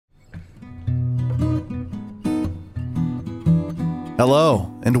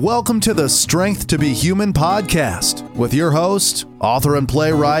Hello, and welcome to the Strength to Be Human podcast with your host, author and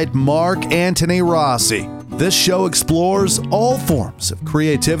playwright Mark Anthony Rossi. This show explores all forms of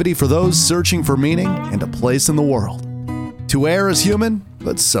creativity for those searching for meaning and a place in the world. To err is human,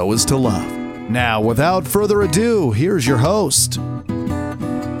 but so is to love. Now, without further ado, here's your host.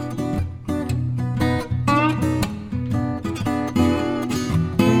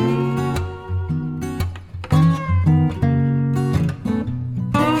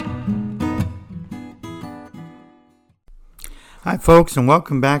 Hi folks, and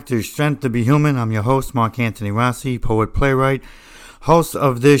welcome back to Strength to Be Human. I'm your host, Mark Anthony Rossi, poet, playwright, host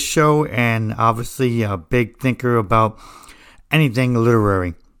of this show, and obviously a big thinker about anything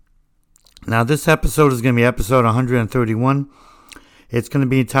literary. Now this episode is going to be episode 131. It's going to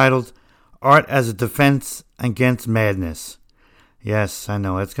be entitled, Art as a Defense Against Madness. Yes, I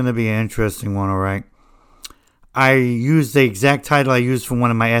know, it's going to be an interesting one, alright. I used the exact title I used for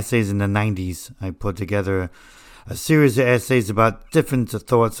one of my essays in the 90s. I put together a series of essays about different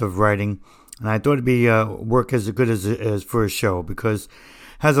thoughts of writing, and I thought it'd be work as good as for a show, because it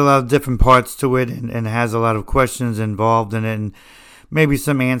has a lot of different parts to it, and has a lot of questions involved in it, and maybe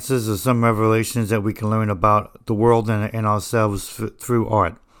some answers or some revelations that we can learn about the world and ourselves through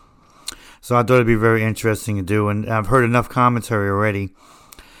art. So I thought it'd be very interesting to do, and I've heard enough commentary already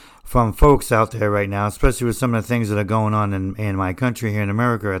from folks out there right now, especially with some of the things that are going on in my country here in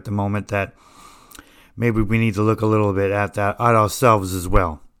America at the moment, that maybe we need to look a little bit at ourselves as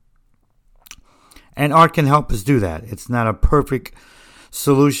well. And art can help us do that. It's not a perfect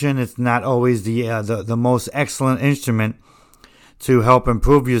solution. It's not always the most excellent instrument to help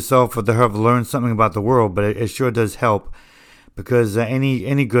improve yourself or to help learn something about the world, but it sure does help, because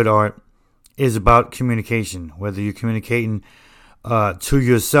any good art is about communication, whether you're communicating to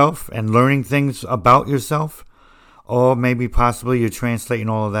yourself and learning things about yourself, or maybe possibly you're translating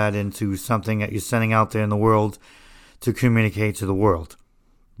all of that into something that you're sending out there in the world to communicate to the world.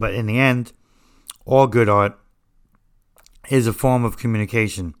 But in the end, all good art is a form of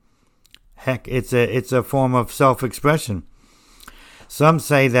communication. Heck, it's a form of self-expression. Some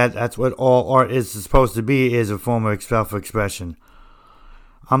say that that's what all art is supposed to be, is a form of self-expression.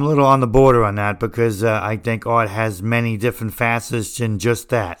 I'm a little on the border on that, because I think art has many different facets than just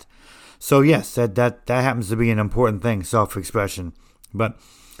that. So yes, that happens to be an important thing, self-expression. But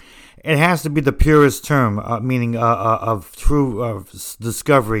it has to be the purest term, meaning of true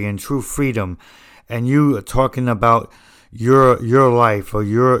discovery and true freedom. And you talking about your life or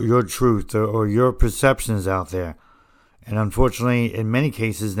your truth or your perceptions out there. And unfortunately, in many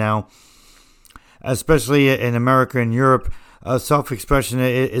cases now, especially in America and Europe, self-expression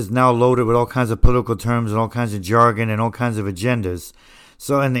is now loaded with all kinds of political terms and all kinds of jargon and all kinds of agendas.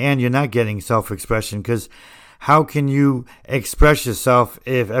 So in the end, you're not getting self-expression, because how can you express yourself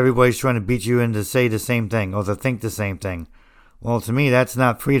if everybody's trying to beat you in to say the same thing or to think the same thing? Well, to me, that's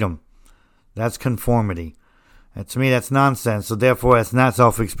not freedom. That's conformity. And to me, that's nonsense. So therefore, it's not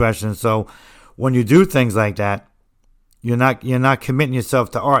self-expression. So when you do things like that, you're not committing yourself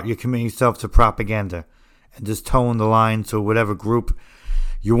to art. You're committing yourself to propaganda, and just towing the line to whatever group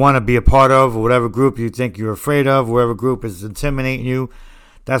you want to be a part of, or whatever group you think you're afraid of, whatever group is intimidating you.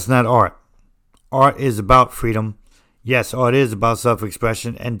 That's not art. Art is about freedom. Yes, art is about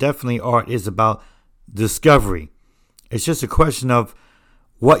self-expression, and definitely art is about discovery. It's just a question of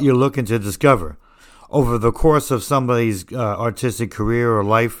what you're looking to discover. Over the course of somebody's artistic career or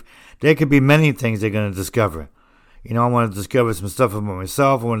life, there could be many things they're going to discover. You know, I want to discover some stuff about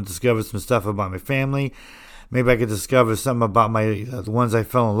myself. I want to discover some stuff about my family. Maybe I could discover something about the ones I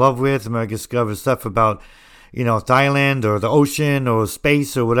fell in love with. Maybe I could discover stuff about, Thailand or the ocean or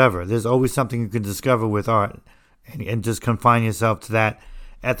space or whatever. There's always something you can discover with art, and just confine yourself to that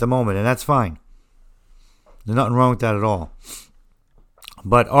at the moment, and that's fine. There's nothing wrong with that at all.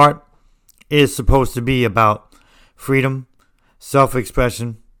 But art is supposed to be about freedom,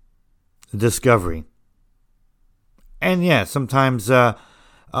 self-expression, discovery. And yeah, sometimes a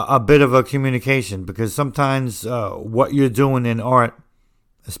bit of a communication, because sometimes what you're doing in art,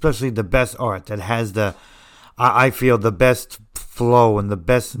 especially the best art that has I feel the best flow and the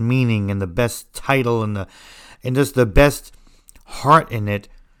best meaning and the best title and just the best heart in it,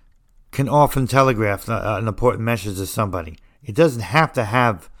 can often telegraph an important message to somebody. It doesn't have to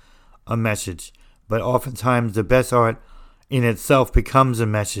have a message, but oftentimes the best art in itself becomes a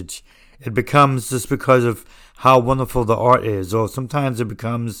message. It becomes just because of how wonderful the art is, or sometimes it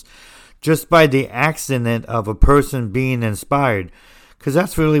becomes just by the accident of a person being inspired. Because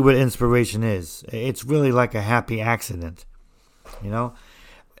that's really what inspiration is. It's really like a happy accident.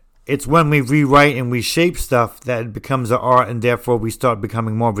 It's when we rewrite and we shape stuff that it becomes an art, and therefore we start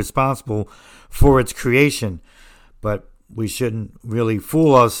becoming more responsible for its creation. But we shouldn't really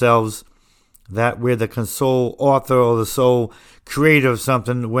fool ourselves that we're the sole author or the sole creator of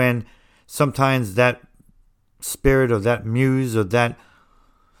something, when sometimes that spirit or that muse or that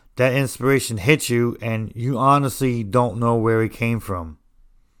inspiration hits you and you honestly don't know where it came from.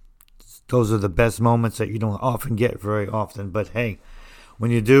 Those are the best moments that you don't often get very often. But hey,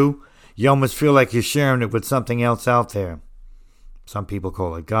 when you do, you almost feel like you're sharing it with something else out there. Some people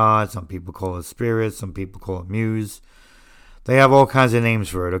call it God, some people call it spirit, some people call it muse. They have all kinds of names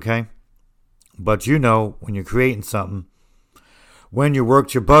for it, okay? But you know, when you're creating something, when you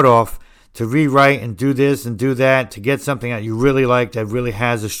worked your butt off to rewrite and do this and do that to get something that you really like, that really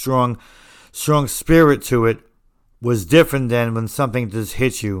has a strong spirit to it, was different than when something just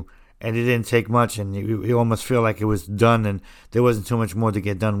hit you and it didn't take much, and you almost feel like it was done and there wasn't too much more to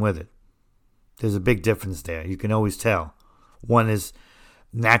get done with it. There's a big difference there. You can always tell. One is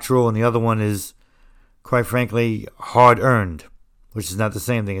natural and the other one is, quite frankly, hard-earned, which is not the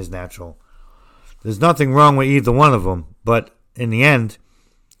same thing as natural. There's nothing wrong with either one of them, but in the end,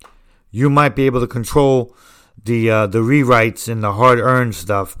 you might be able to control the rewrites and the hard-earned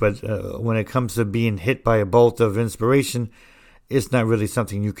stuff, but when it comes to being hit by a bolt of inspiration, it's not really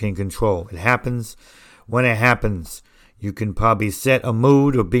something you can control. It happens when it happens. You can probably set a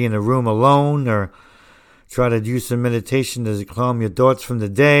mood or be in a room alone or try to use some meditation to calm your thoughts from the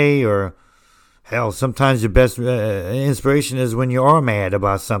day, or hell, sometimes your best inspiration is when you are mad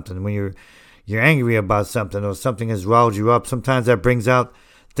about something, when you're angry about something or something has riled you up. Sometimes that brings out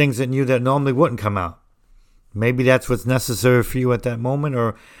things in you that normally wouldn't come out. Maybe that's what's necessary for you at that moment,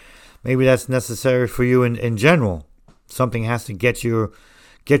 or maybe that's necessary for you in general. Something has to get your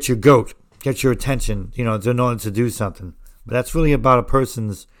goat, get your attention, in order to do something. But that's really about a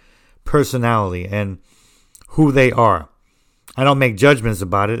person's personality and who they are. I don't make judgments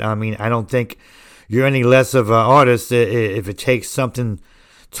about it. I mean, I don't think you're any less of an artist if it takes something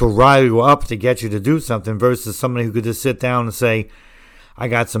to rile you up to get you to do something versus somebody who could just sit down and say, I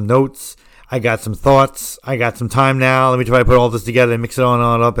got some notes, I got some thoughts, I got some time now, let me try to put all this together and mix it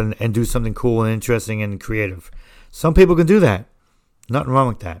all up and do something cool and interesting and creative. Some people can do that. Nothing wrong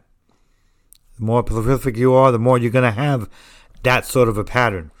with that. The more prolific you are, the more you're going to have that sort of a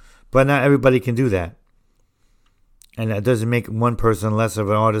pattern. But not everybody can do that. And that doesn't make one person less of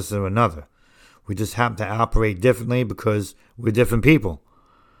an artist than another. We just happen to operate differently because we're different people.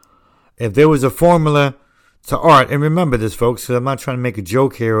 If there was a formula to art, and remember this, folks, because I'm not trying to make a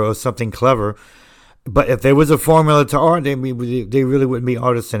joke here or something clever, but if there was a formula to art, they really wouldn't be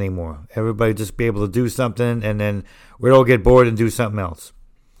artists anymore. Everybody would just be able to do something, and then we'd all get bored and do something else.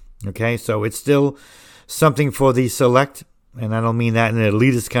 Okay, so it's still something for the select, and I don't mean that in an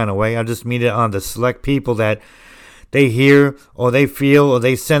elitist kind of way. I just mean it on the select people that they hear or they feel or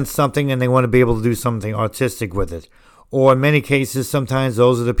they sense something and they want to be able to do something artistic with it. Or in many cases, sometimes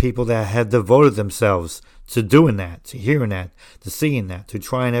those are the people that have devoted themselves to doing that, to hearing that, to seeing that, to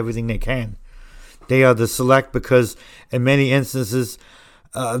trying everything they can. They are the select because in many instances,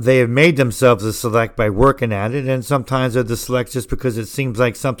 they have made themselves the select by working at it, and sometimes they're the select just because it seems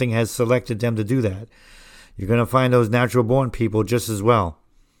like something has selected them to do that. You're going to find those natural-born people just as well.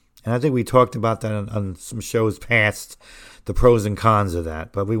 And I think we talked about that on some shows past, the pros and cons of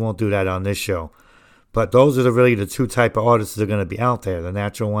that, but we won't do that on this show. But those are really the two type of artists that are going to be out there, the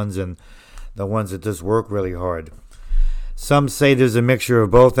natural ones and the ones that just work really hard. Some say there's a mixture of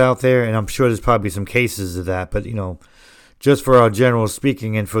both out there, and I'm sure there's probably some cases of that. But, just for our general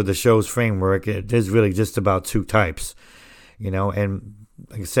speaking and for the show's framework, there's really just about two types, and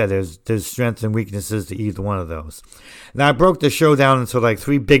like I said, there's strengths and weaknesses to either one of those. Now, I broke the show down into like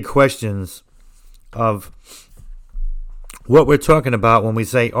three big questions of what we're talking about when we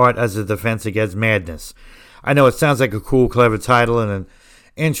say art as a defense against madness. I know it sounds like a cool, clever title and an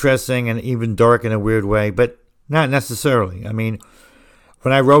interesting and even dark in a weird way, but not necessarily. I mean,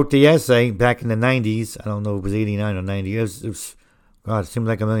 when I wrote the essay back in the 90s, I don't know if it was 89 or 90, it was God, it seems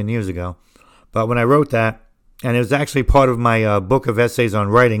like a million years ago. But when I wrote that, and it was actually part of my book of essays on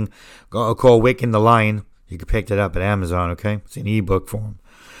writing called Waking the Lion. You can pick that up at Amazon, okay? It's in ebook form.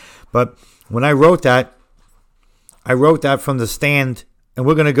 But when I wrote that from the stand, and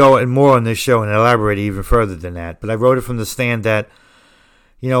we're going to go more on this show and elaborate even further than that. But I wrote it from the stand that,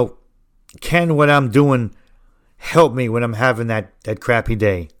 can what I'm doing help me when I'm having that crappy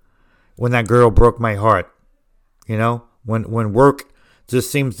day? When that girl broke my heart? When work just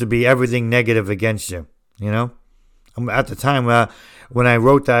seems to be everything negative against you? At the time when I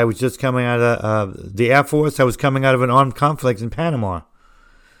wrote that, I was just coming out of the Air Force. I was coming out of an armed conflict in Panama.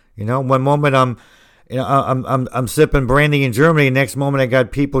 One moment I'm sipping brandy in Germany. Next moment I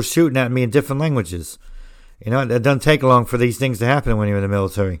got people shooting at me in different languages. It doesn't take long for these things to happen when you're in the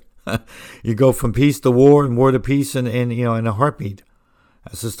military. You go from peace to war and war to peace in a heartbeat.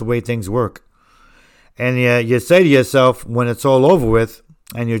 That's just the way things work. And you say to yourself when it's all over with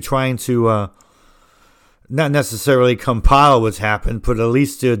and you're trying to not necessarily compile what's happened, but at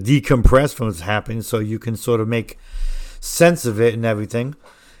least to decompress from what's happened so you can sort of make sense of it and everything.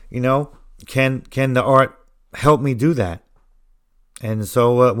 Can the art help me do that? And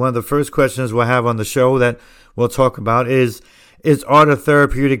so one of the first questions we'll have on the show that we'll talk about is art a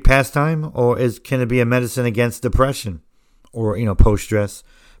therapeutic pastime, or can it be a medicine against depression or, post-stress?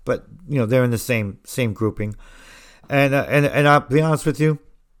 But, they're in the same grouping. And I'll be honest with you,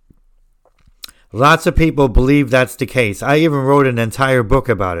 lots of people believe that's the case. I even wrote an entire book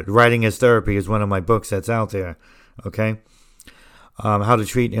about it. Writing as Therapy is one of my books that's out there. Okay? How to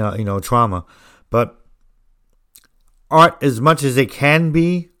treat, trauma. But art, as much as it can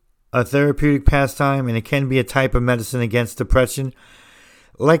be a therapeutic pastime and it can be a type of medicine against depression,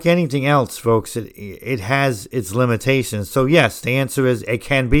 like anything else, folks, it has its limitations. So yes, the answer is it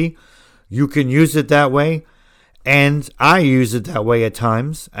can be. You can use it that way, and I use it that way at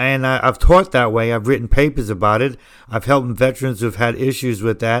times, and I've taught that way. I've written papers about it. I've helped veterans who've had issues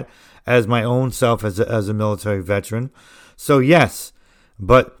with that as my own self as a military veteran. So yes,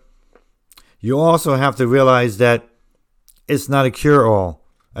 but you also have to realize that it's not a cure-all,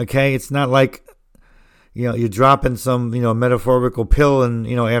 okay? It's not like, you're dropping some, metaphorical pill and,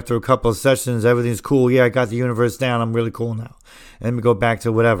 after a couple of sessions, everything's cool. Yeah, I got the universe down. I'm really cool now. And let me go back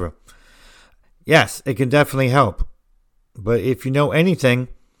to whatever. Yes, it can definitely help. But if you know anything,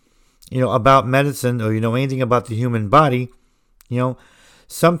 about medicine, or anything about the human body,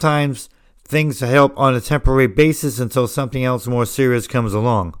 sometimes things help on a temporary basis until something else more serious comes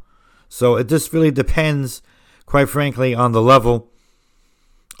along. So it just really depends, quite frankly, on the level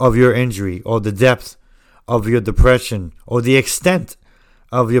of your injury or the depth of your depression or the extent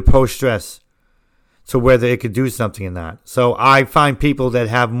of your post-stress to whether it could do something or not. So I find people that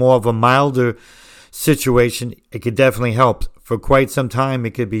have more of a milder situation, it could definitely help. For quite some time,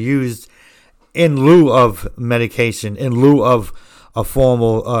 it could be used in lieu of medication, in lieu of a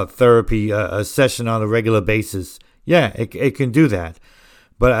formal therapy, a session on a regular basis. Yeah, it can do that.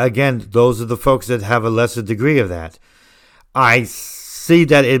 But again, those are the folks that have a lesser degree of that. I see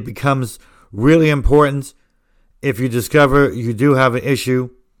that it becomes really important if you discover you do have an issue,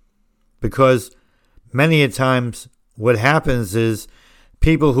 because many a times what happens is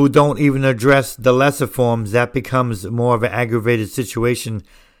people who don't even address the lesser forms, that becomes more of an aggravated situation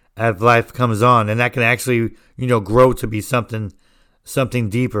as life comes on, and that can actually, grow to be something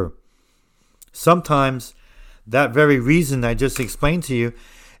deeper. Sometimes that very reason I just explained to you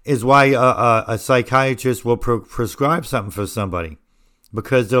is why a psychiatrist will prescribe something for somebody,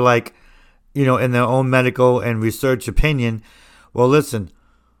 because they're like, in their own medical and research opinion, well, listen,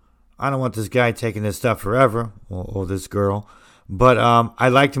 I don't want this guy taking this stuff forever, or this girl, but I'd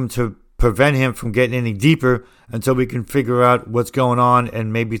like him to prevent him from getting any deeper until we can figure out what's going on,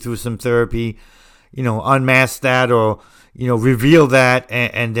 and maybe through some therapy, unmask that, or, reveal that,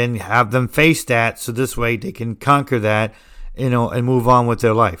 and then have them face that, so this way they can conquer that, and move on with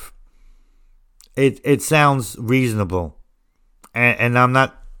their life. It sounds reasonable, and I'm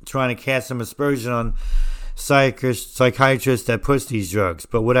not trying to cast some aspersion on psychiatrists that push these drugs.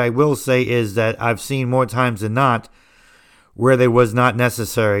 But what I will say is that I've seen more times than not where they was not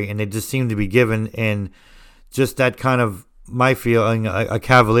necessary, and they just seem to be given in just that kind of, my feeling, a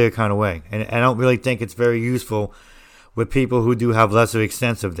cavalier kind of way. And I don't really think it's very useful with people who do have lesser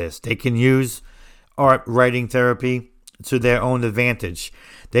extents of this. They can use art writing therapy to their own advantage.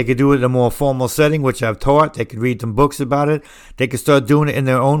 They could do it in a more formal setting, which I've taught. They could read some books about it. They could start doing it in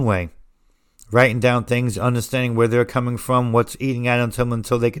their own way, writing down things, understanding where they're coming from, what's eating at them,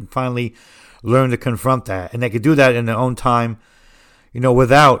 until they can finally learn to confront that. And they could do that in their own time,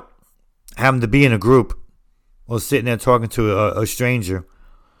 without having to be in a group or sitting there talking to a stranger.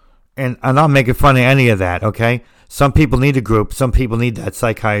 And I'm not making fun of any of that, okay? Some people need a group. Some people need that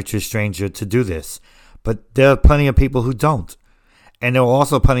psychiatrist stranger to do this. But there are plenty of people who don't. And there are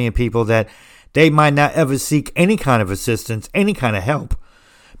also plenty of people that they might not ever seek any kind of assistance, any kind of help,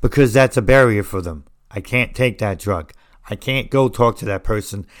 because that's a barrier for them. I can't take that drug. I can't go talk to that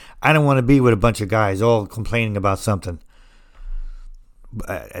person. I don't want to be with a bunch of guys all complaining about something.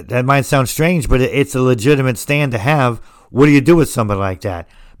 That might sound strange, but it's a legitimate stand to have. What do you do with somebody like that?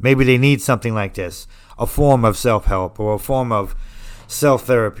 Maybe they need something like this, a form of self-help or a form of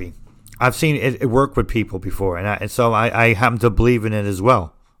self-therapy. I've seen it work with people before, and so I happen to believe in it as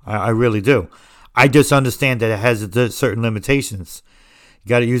well. I really do. I just understand that it has certain limitations. You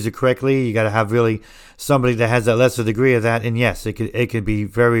got to use it correctly. You got to have really somebody that has a lesser degree of that. And yes, it could be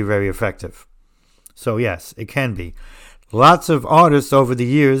very, very effective. So yes, it can be. Lots of artists over the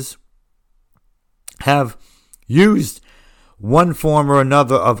years have used one form or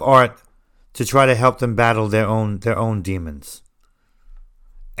another of art to try to help them battle their own demons.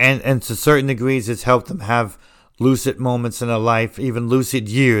 And to certain degrees, it's helped them have lucid moments in their life, even lucid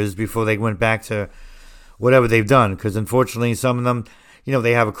years before they went back to whatever they've done. Because unfortunately, some of them,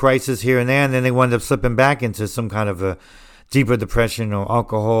 they have a crisis here and there, and then they wind up slipping back into some kind of a deeper depression or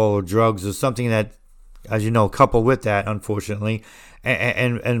alcohol or drugs or something that, as you know, couple with that, unfortunately,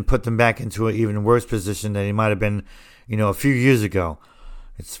 and put them back into an even worse position than they might have been, a few years ago.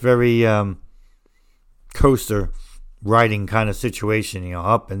 It's very coaster riding kind of situation,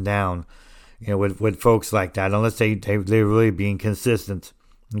 up and down, with folks like that, unless they're really being consistent.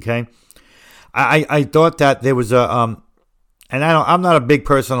 Okay, I thought that there was a and I'm not a big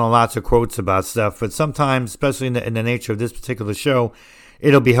person on lots of quotes about stuff, but sometimes, especially in the nature of this particular show,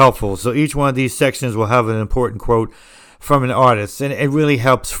 it'll be helpful. So each one of these sections will have an important quote from an artist, and it really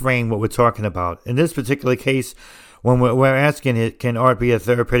helps frame what we're talking about. In this particular case, when we're asking it, can art be a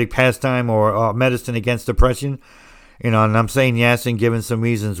therapeutic pastime or medicine against depression? And I'm saying yes, and giving some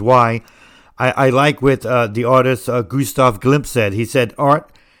reasons why. I like what the artist Gustav Klimt said. He said,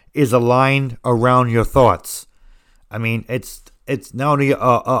 art is a line around your thoughts. I mean, it's not only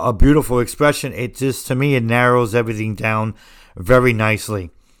a beautiful expression, it just, to me, it narrows everything down very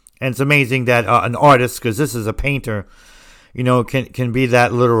nicely. And it's amazing that an artist, because this is a painter, can be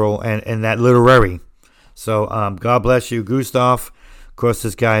that literal and that literary. So God bless you, Gustav. Of course,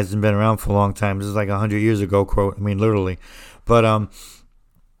 this guy hasn't been around for a long time. This is like 100 years ago quote. I mean, literally. But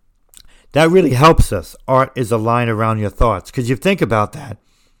that really helps us. Art is a line around your thoughts. Because you think about that.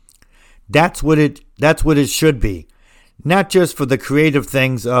 That's what it should be. Not just for the creative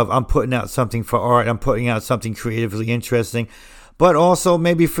things of I'm putting out something for art, I'm putting out something creatively interesting, but also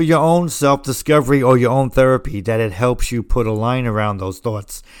maybe for your own self-discovery or your own therapy, that it helps you put a line around those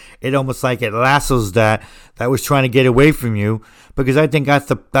thoughts. It almost like it lassos that was trying to get away from you, because I think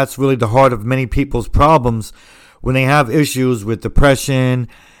that's really the heart of many people's problems when they have issues with depression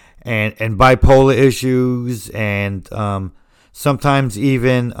and bipolar issues and sometimes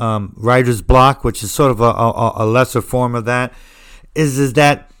even writer's block, which is sort of a lesser form of that, is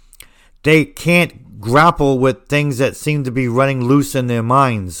that they can't grapple with things that seem to be running loose in their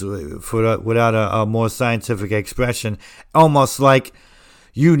minds without a more scientific expression. Almost like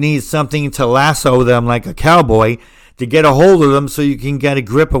you need something to lasso them like a cowboy to get a hold of them so you can get a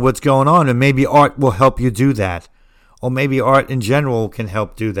grip of what's going on. And maybe art will help you do that. Or maybe art in general can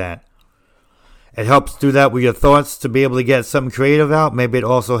help do that. It helps do that with your thoughts to be able to get something creative out. Maybe it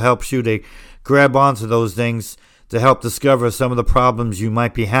also helps you to grab onto those things to help discover some of the problems you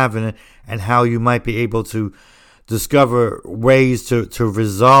might be having and how you might be able to discover ways to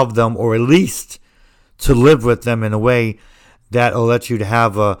resolve them, or at least to live with them in a way that will let you to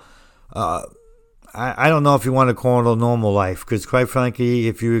have I don't know if you want to call it a normal life, because quite frankly,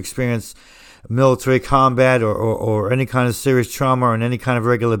 if you experience military combat or any kind of serious trauma on any kind of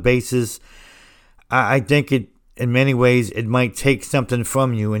regular basis, I think in many ways it might take something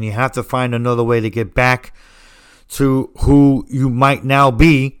from you, and you have to find another way to get back to who you might now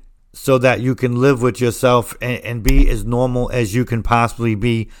be, so that you can live with yourself and be as normal as you can possibly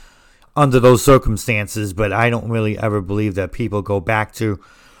be under those circumstances. But I don't really ever believe that people go back to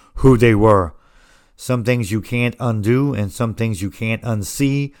who they were. Some things you can't undo, and some things you can't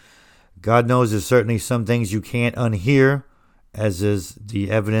unsee. God knows there's certainly some things you can't unhear, as is the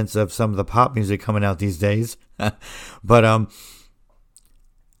evidence of some of the pop music coming out these days. But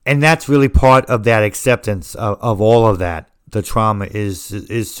and that's really part of that acceptance of all of that. The trauma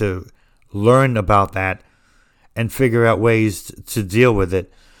is to learn about that and figure out ways to deal with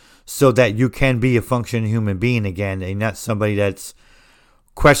it, so that you can be a functioning human being again, and not somebody that's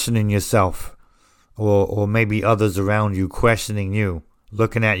questioning yourself, or maybe others around you questioning you,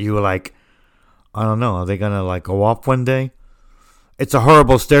 looking at you like, I don't know, are they gonna like go off one day? It's a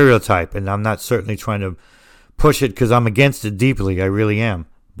horrible stereotype, and I'm not certainly trying to push it because I'm against it deeply. I really am.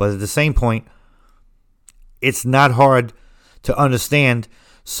 But at the same point, it's not hard to understand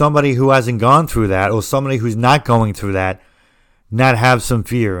somebody who hasn't gone through that, or somebody who's not going through that, not have some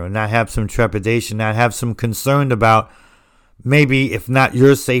fear, or not have some trepidation, not have some concern about maybe, if not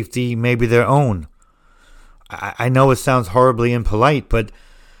your safety, maybe their own. I know it sounds horribly impolite, but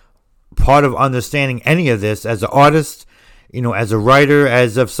part of understanding any of this as an artist, as a writer,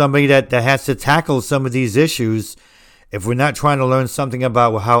 as of somebody that has to tackle some of these issues, if we're not trying to learn something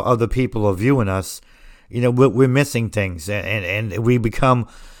about how other people are viewing us, we're missing things, and we become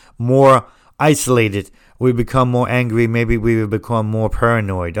more isolated. We become more angry. Maybe we become more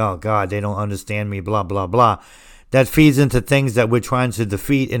paranoid. Oh, God, they don't understand me, blah, blah, blah. That feeds into things that we're trying to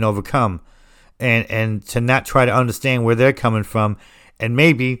defeat and overcome, and to not try to understand where they're coming from, and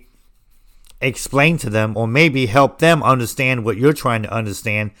maybe explain to them, or maybe help them understand what you're trying to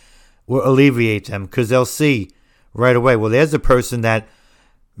understand, will alleviate them, because they'll see right away, well, there's a person that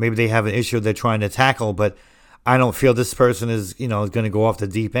maybe they have an issue they're trying to tackle, but I don't feel this person is going to go off the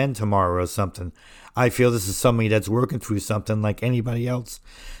deep end tomorrow or something. I feel this is somebody that's working through something like anybody else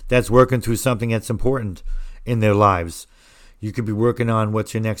that's working through something that's important in their lives. You could be working on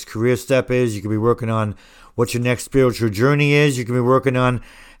what your next career step is. You could be working on what your next spiritual journey is. You could be working on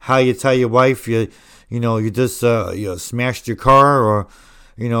how you tell your wife you just smashed your car, or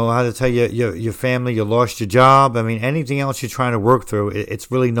how to tell your family you lost your job. I mean, anything else you're trying to work through, it's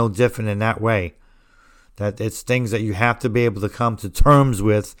really no different in that way. That it's things that you have to be able to come to terms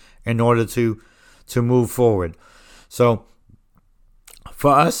with in order to move forward. So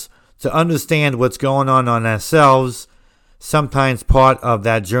for us to understand what's going on ourselves, sometimes part of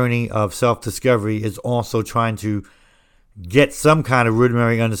that journey of self-discovery is also trying to get some kind of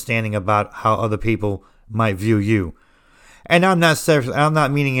rudimentary understanding about how other people might view you. And I'm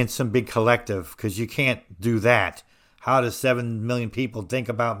not meaning in some big collective, because you can't do that. How does 7 million people think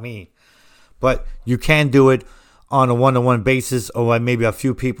about me? But you can do it on a one-to-one basis, or maybe a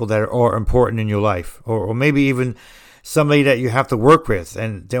few people that are important in your life, or maybe even somebody that you have to work with,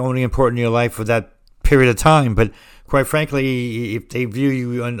 and they're only important in your life for that period of time. But quite frankly, if they view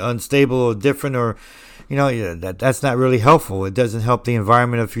you unstable or different, or that's not really helpful. It doesn't help the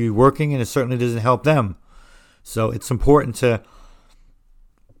environment of you working, and it certainly doesn't help them. So it's important to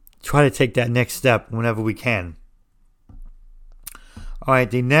try to take that next step whenever we can. All right,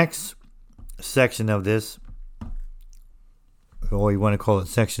 the next section of this, or you want to call it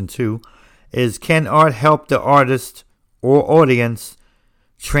section 2, is, can art help the artist or audience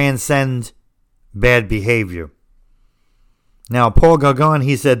transcend bad behavior? Now, Paul Gauguin,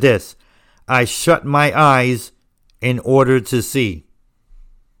 he said this: I shut my eyes in order to see.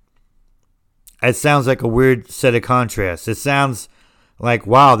 It sounds like a weird set of contrasts. It sounds like,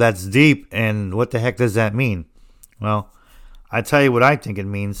 wow, that's deep, and what the heck does that mean? Well, I tell you what I think it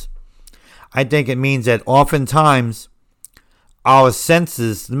means. I think it means that oftentimes our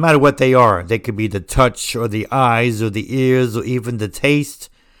senses, no matter what they are, they could be the touch or the eyes or the ears or even the taste,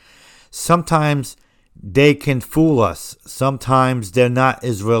 sometimes they can fool us. Sometimes they're not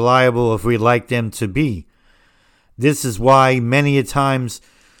as reliable as we'd like them to be. This is why many a times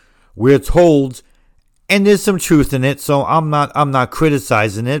we're told, and there's some truth in it, so I'm not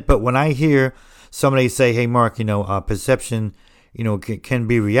criticizing it, but when I hear somebody say, hey, Mark, perception, can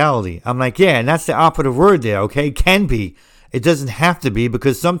be reality. I'm like, yeah, and that's the operative word there, okay? Can be. It doesn't have to be,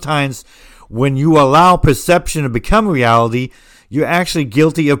 because sometimes when you allow perception to become reality, you're actually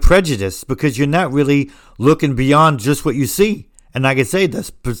guilty of prejudice, because you're not really looking beyond just what you see. And like I say,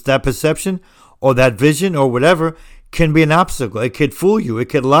 that perception or that vision or whatever can be an obstacle. It could fool you. It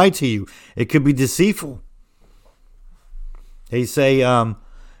could lie to you. It could be deceitful. They say,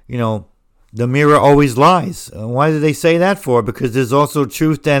 the mirror always lies. Why do they say that for? Because there's also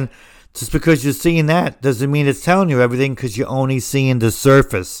truth. Then just because you're seeing that doesn't mean it's telling you everything, because you're only seeing the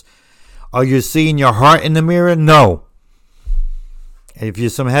surface. Are you seeing your heart in the mirror? No. If you're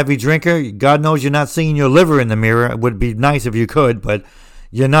some heavy drinker, God knows you're not seeing your liver in the mirror. It would be nice if you could, but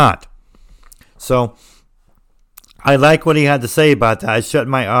you're not. So I like what he had to say about that. I shut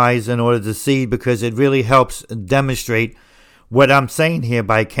my eyes in order to see, because it really helps demonstrate what I'm saying here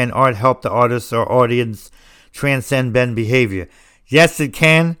by, can art help the artist or audience transcend bad behavior? Yes, it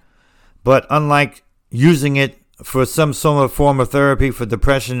can, but unlike using it for some sort of form of therapy for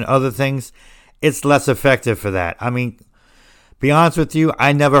depression and other things, it's less effective for that. I mean, be honest with you,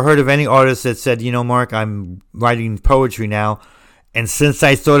 I never heard of any artist that said, Mark, I'm writing poetry now, and since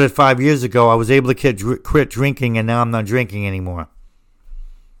I started 5 years ago, I was able to quit drinking, and now I'm not drinking anymore.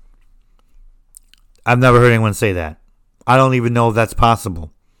 I've never heard anyone say that. I don't even know if that's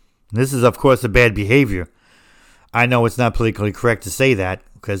possible. This is, of course, a bad behavior. I know it's not politically correct to say that,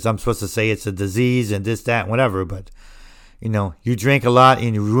 because I'm supposed to say it's a disease and this, that, whatever. But, you drink a lot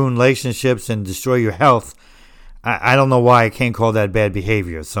and you ruin relationships and destroy your health. I don't know why I can't call that bad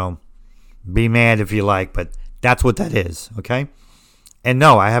behavior. So be mad if you like, but that's what that is, okay? And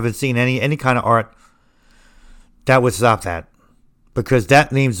no, I haven't seen any kind of art that would stop that, because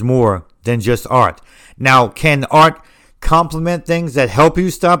that needs more than just art. Now, can art complement things that help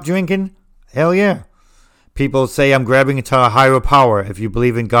you stop drinking? Hell yeah. People say I'm grabbing into a higher power. If you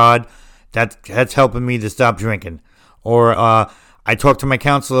believe in God, that's helping me to stop drinking. Or I talk to my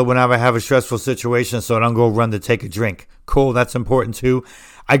counselor whenever I have a stressful situation so I don't go run to take a drink. Cool, that's important too.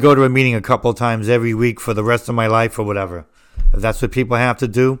 I go to a meeting a couple of times every week for the rest of my life or whatever. If that's what people have to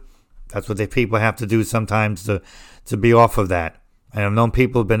do, that's what people have to do sometimes to be off of that. And I've known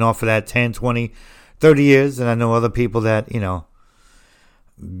people who've been off of that 10, 20, 30 years, and I know other people that,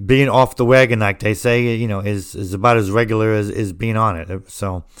 being off the wagon, like they say, is about as regular as being on it.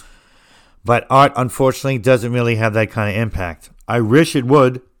 So, but art, unfortunately, doesn't really have that kind of impact. I wish it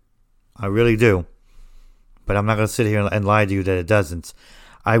would. I really do. But I'm not going to sit here and lie to you that it doesn't.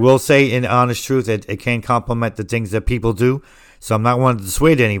 I will say, in honest truth, it can complement the things that people do. So I'm not wanting to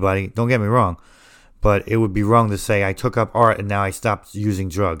dissuade anybody. Don't get me wrong. But it would be wrong to say I took up art and now I stopped using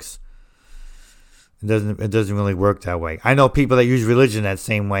drugs. It doesn't really work that way. I know people that use religion that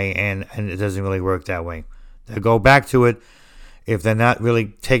same way, and it doesn't really work that way. They go back to it if they're not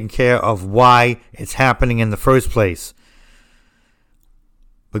really taking care of why it's happening in the first place.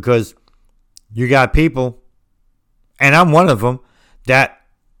 Because you got people, and I'm one of them, that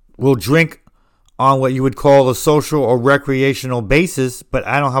will drink on what you would call a social or recreational basis, but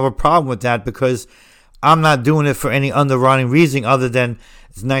I don't have a problem with that because I'm not doing it for any underlying reason other than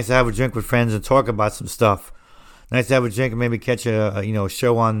it's nice to have a drink with friends and talk about some stuff. Nice to have a drink and maybe catch a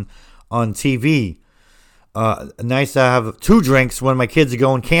show on TV. Nice to have 2 drinks when my kids are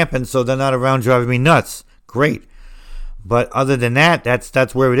going camping so they're not around driving me nuts. Great. But other than that,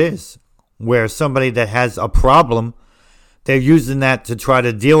 that's where it is. Where somebody that has a problem, they're using that to try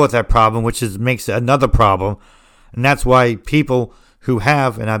to deal with that problem, which makes it another problem. And that's why people who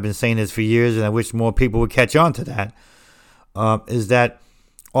have, and I've been saying this for years, and I wish more people would catch on to that, is that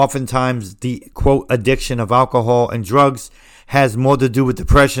oftentimes the, quote, addiction of alcohol and drugs has more to do with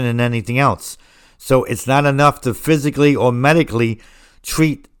depression than anything else. So it's not enough to physically or medically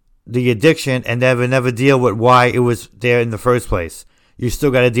treat the addiction and never deal with why it was there in the first place. You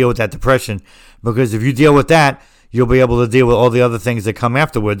still got to deal with that depression, because if you deal with that, you'll be able to deal with all the other things that come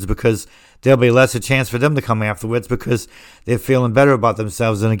afterwards, because there'll be less a chance for them to come afterwards because they're feeling better about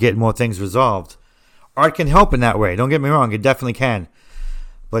themselves and getting more things resolved. Art can help in that way. Don't get me wrong. It definitely can.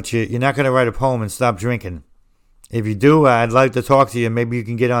 But you're not going to write a poem and stop drinking. If you do, I'd like to talk to you. Maybe you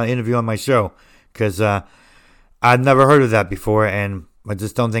can get on an interview on my show, because I've never heard of that before, and I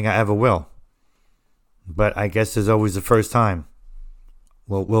just don't think I ever will. But I guess there's always the first time.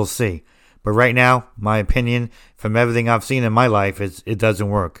 We'll see. But right now, my opinion, from everything I've seen in my life, is it doesn't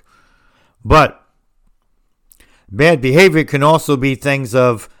work. But bad behavior can also be things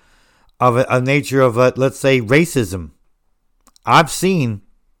of a nature of, let's say, racism. I've seen,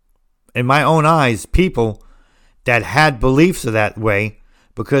 in my own eyes, people that had beliefs of that way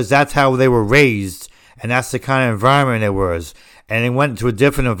because that's how they were raised, and that's the kind of environment it was. And they went into a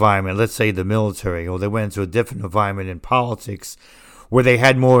different environment, let's say the military, or they went into a different environment in politics, where they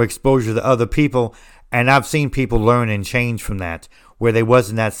had more exposure to other people, and I've seen people learn and change from that, where they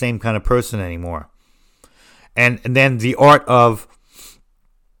wasn't that same kind of person anymore. And then the art of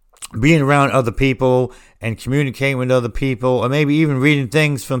being around other people and communicating with other people, or maybe even reading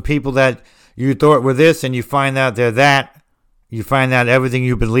things from people that you thought were this, and you find out they're that. You find out everything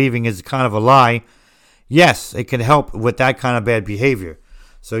you're believing is kind of a lie. Yes, it can help with that kind of bad behavior.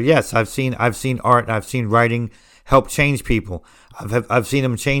 So yes, I've seen art, I've seen writing help change people. I've seen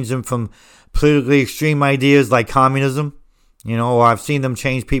them change them from politically extreme ideas like communism, or I've seen them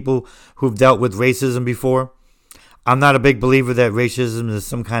change people who've dealt with racism before. I'm not a big believer that racism is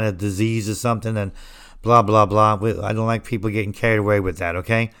some kind of disease or something and blah, blah, blah. I don't like people getting carried away with that,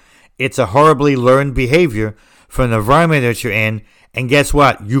 okay? It's a horribly learned behavior from the environment that you're in, and guess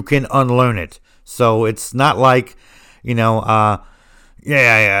what? You can unlearn it. So it's not like, I'm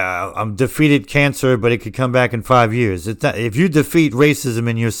defeated cancer, but it could come back in 5 years. It's not, if you defeat racism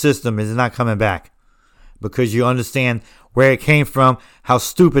in your system, it's not coming back, because you understand where it came from, how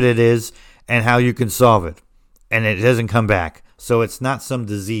stupid it is, and how you can solve it. And it doesn't come back. So it's not some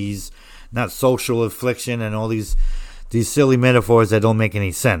disease, not social affliction, and all these silly metaphors that don't make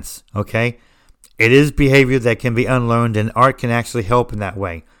any sense, okay? It is behavior that can be unlearned, and art can actually help in that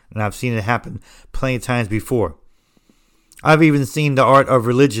way. And I've seen it happen plenty of times before. I've even seen the art of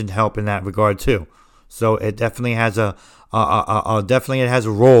religion help in that regard too. So it definitely has it has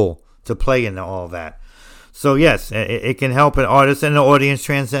a role to play in all of that. So yes, it can help an artist and an audience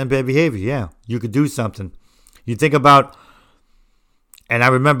transcend bad behavior. Yeah, you could do something. You think about, and I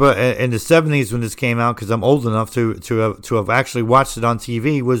remember in the 70s when this came out, because I'm old enough to have actually watched it on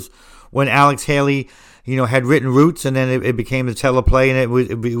TV, was when Alex Haley, had written Roots, and then it became a teleplay, and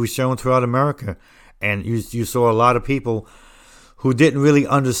it was shown throughout America. And you saw a lot of people who didn't really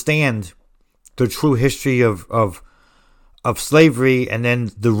understand the true history of slavery, and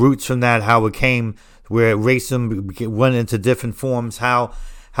then the roots from that, how it came, where racism went into different forms, how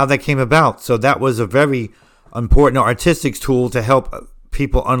that came about. So that was a very important artistic tool to help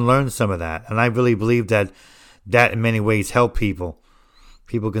people unlearn some of that. And I really believe that in many ways helped people.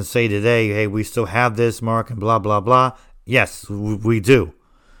 People can say today, hey, we still have this, Mark, and blah, blah, blah. Yes, we do.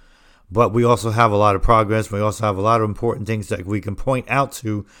 But we also have a lot of progress. We also have a lot of important things that we can point out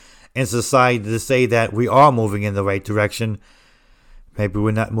to in society to say that we are moving in the right direction. Maybe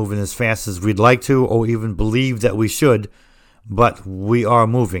we're not moving as fast as we'd like to, or even believe that we should, but we are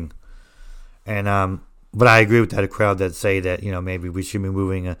moving. And but I agree with that crowd that say that, maybe we should be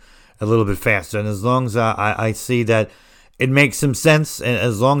moving a little bit faster. And as long as I see that it makes some sense, and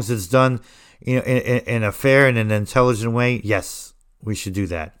as long as it's done, in a fair and an intelligent way, yes, we should do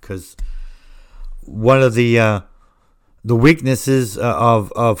that. Because one of the weaknesses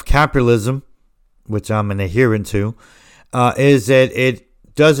of capitalism, which I'm an adherent to, is that it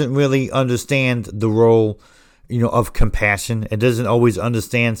doesn't really understand the role, of compassion. It doesn't always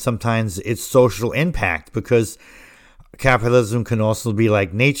understand sometimes its social impact, because capitalism can also be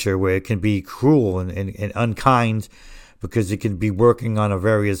like nature, where it can be cruel and unkind, because it can be working on a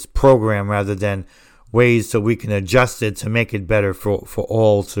various program rather than ways so we can adjust it to make it better for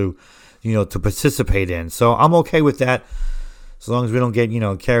all to participate in. So I'm okay with that, as long as we don't get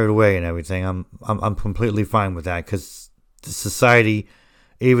carried away and everything. I'm completely fine with that, because the society,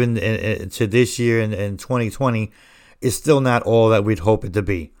 even to this year in 2020, is still not all that we'd hope it to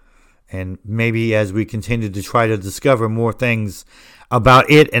be. And maybe as we continue to try to discover more things about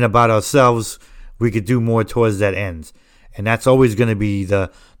it and about ourselves, we could do more towards that end. And that's always going to be the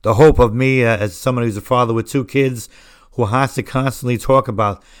hope of me, as someone who's a father with 2 kids who has to constantly talk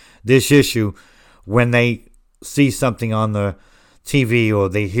about this issue when they see something on the TV, or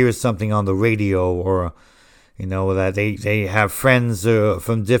they hear something on the radio, or that they have friends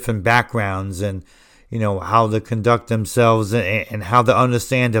from different backgrounds, and how to conduct themselves, and how to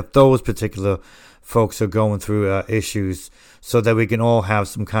understand if those particular folks are going through issues, so that we can all have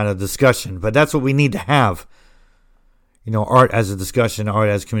some kind of discussion. But that's what we need to have. Art as a discussion, art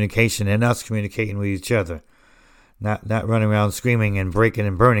as communication, and us communicating with each other. Not running around screaming and breaking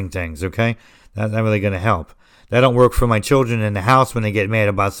and burning things, okay? That's not really going to help. That don't work for my children in the house when they get mad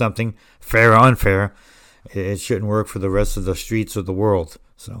about something, fair or unfair. It shouldn't work for the rest of the streets of the world.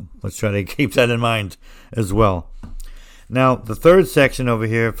 So let's try to keep that in mind as well. Now, the third section over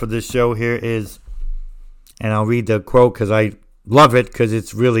here for this show here is, and I'll read the quote because I love it, because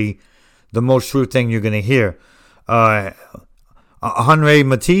it's really the most true thing you're going to hear. Henri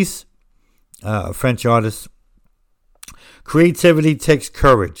Matisse, a French artist. Creativity takes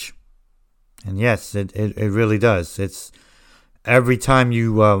courage. And yes, it really does. It's every time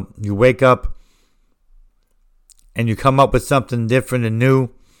you wake up and you come up with something different and new,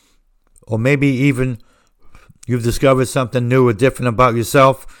 or maybe even you've discovered something new or different about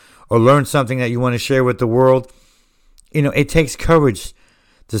yourself, or learned something that you want to share with the world. It takes courage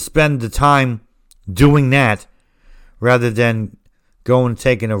to spend the time doing that, rather than going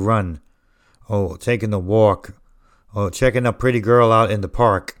taking a run, or taking a walk, or checking a pretty girl out in the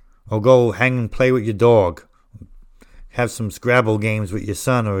park, or go hang and play with your dog, have some Scrabble games with your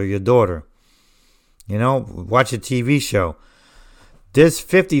son or your daughter, watch a TV show. There's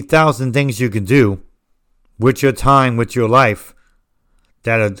 50,000 things you can do with your time, with your life,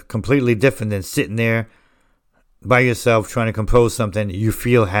 that are completely different than sitting there by yourself trying to compose something you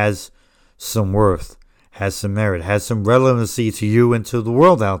feel has some worth, has some merit, has some relevancy to you and to the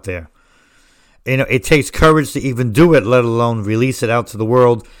world out there. It takes courage to even do it, let alone release it out to the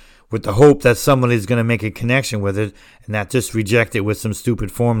world with the hope that someone is going to make a connection with it, and not just reject it with some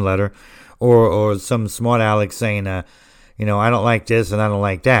stupid form letter, or some smart aleck saying, I don't like this and I don't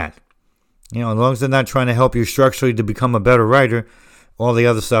like that. As long as they're not trying to help you structurally to become a better writer, all the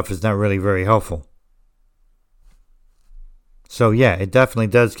other stuff is not really very helpful. So yeah, it definitely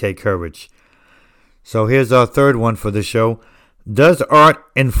does take courage. So here's our third one for the show. Does art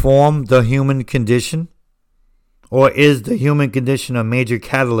inform the human condition? Or is the human condition a major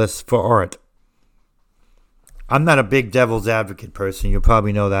catalyst for art? I'm not a big devil's advocate person. You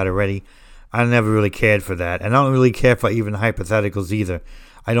probably know that already. I never really cared for that. And I don't really care for even hypotheticals either.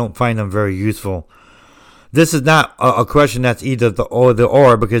 I don't find them very useful. This is not a question that's either the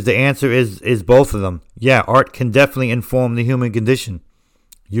or, because the answer is both of them. Yeah, art can definitely inform the human condition.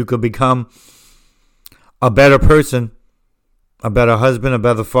 You could become a better person, a better husband, a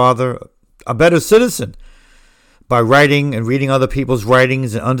better father, a better citizen by writing and reading other people's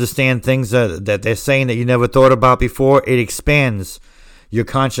writings and understand things that they're saying that you never thought about before, it expands your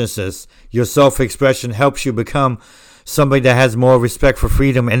consciousness. Your self-expression helps you become somebody that has more respect for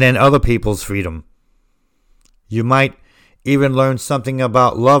freedom and then other people's freedom. You might even learn something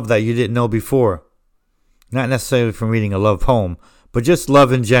about love that you didn't know before. Not necessarily from reading a love poem, but just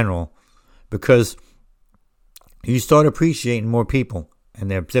love in general. Because you start appreciating more people and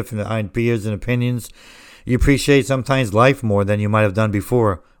their different ideas and opinions. You appreciate sometimes life more than you might have done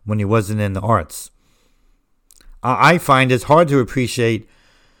before when you wasn't in the arts. I find it's hard to appreciate,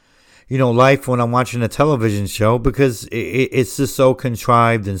 life when I'm watching a television show because it's just so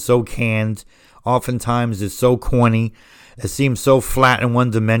contrived and so canned. Oftentimes it's so corny. It seems so flat and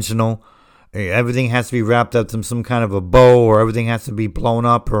one-dimensional. Everything has to be wrapped up in some kind of a bow, or everything has to be blown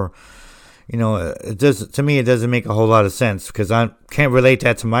up, or it does. To me, it doesn't make a whole lot of sense because I can't relate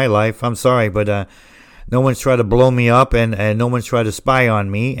that to my life. I'm sorry, but no one's tried to blow me up, and no one's tried to spy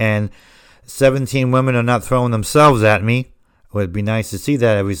on me, and 17 women are not throwing themselves at me. It would be nice to see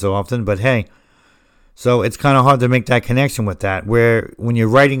that every so often, but hey. So it's kind of hard to make that connection with that, where when you're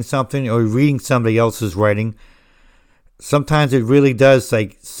writing something or reading somebody else's writing, sometimes it really does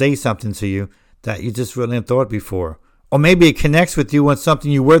say something to you that you just really hadn't thought before. Or maybe it connects with you on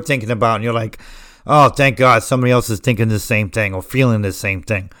something you were thinking about, and you're like, oh, thank God somebody else is thinking the same thing or feeling the same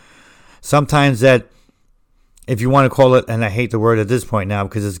thing. Sometimes that, if you want to call it, and I hate the word at this point now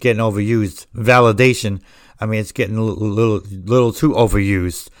because it's getting overused, validation. I mean, it's getting a little too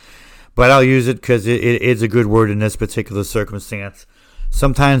overused. But I'll use it because it is a good word in this particular circumstance.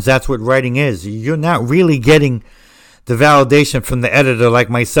 Sometimes that's what writing is. You're not really getting the validation from the editor like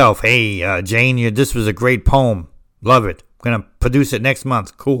myself. Hey, Jane, this was a great poem. Love it. I'm going to produce it next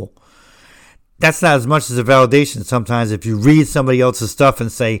month. Cool. That's not as much as a validation sometimes if you read somebody else's stuff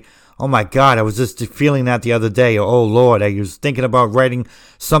and say, oh my God, I was just feeling that the other day. Or, oh Lord, I was thinking about writing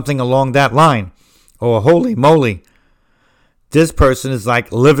something along that line. Or, holy moly, this person is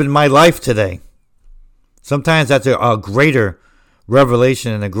like living my life today. Sometimes that's a greater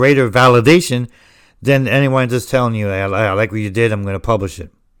revelation and a greater validation than anyone just telling you, I like what you did, I'm going to publish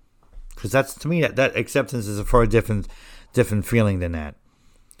it. Because that's, to me, that acceptance is a far different feeling than that.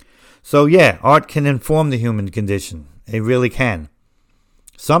 So yeah, art can inform the human condition. It really can.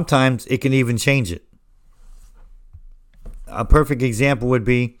 Sometimes it can even change it. A perfect example would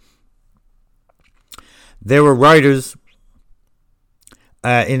be, there were writers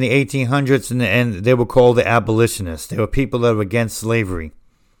in the 1800s, and they were called the abolitionists. They were people that were against slavery.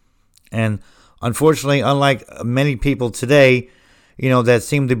 And unfortunately, unlike many people today, that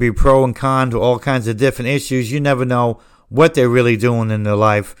seem to be pro and con to all kinds of different issues, you never know what they're really doing in their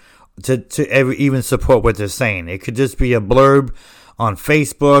life to ever even support what they're saying. It could just be a blurb on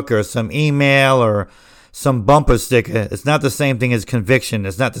Facebook or some email or some bumper sticker. It's not the same thing as conviction.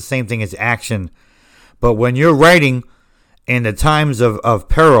 It's not the same thing as action. But when you're writing in the times of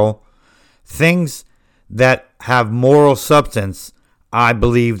peril, things that have moral substance, I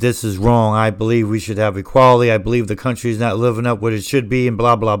believe this is wrong. I believe we should have equality. I believe the country is not living up what it should be, and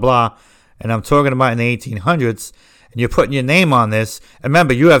blah, blah, blah. And I'm talking about in the 1800s, and you're putting your name on this. And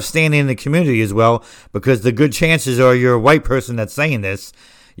remember, you have standing in the community as well, because the good chances are you're a white person that's saying this.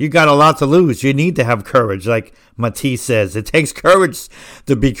 You got a lot to lose. You need to have courage, like Matisse says. It takes courage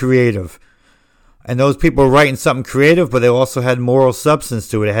to be creative. And those people were writing something creative, but they also had moral substance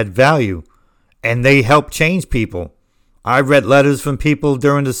to it. It had value. And they helped change people. I read letters from people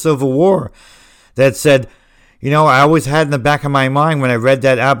during the Civil War that said, I always had in the back of my mind when I read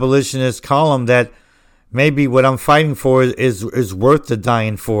that abolitionist column that maybe what I'm fighting for is worth the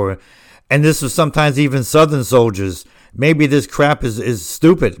dying for. And this was sometimes even Southern soldiers. Maybe this crap is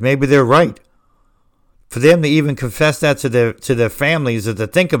stupid. Maybe they're right. For them to even confess that to their families or to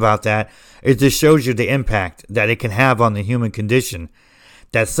think about that, it just shows you the impact that it can have on the human condition.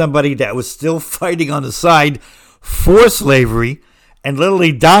 That somebody that was still fighting on the side for slavery and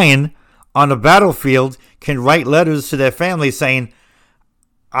literally dying on a battlefield can write letters to their family saying,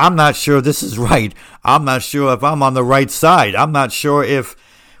 I'm not sure this is right. I'm not sure if I'm on the right side. I'm not sure if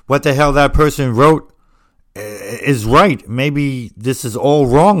what the hell that person wrote is right. Maybe this is all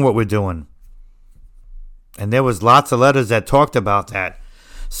wrong what we're doing. And there was lots of letters that talked about that.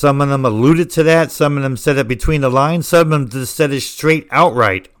 Some of them alluded to that. Some of them said it between the lines. Some of them just said it straight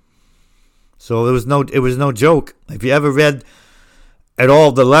outright. So it was no joke. If you ever read at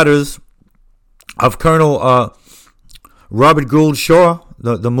all the letters of Colonel Robert Gould Shaw,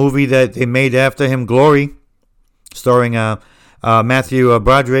 the movie that they made after him, Glory, starring Matthew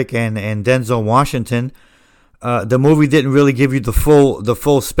Broderick and Denzel Washington, the movie didn't really give you the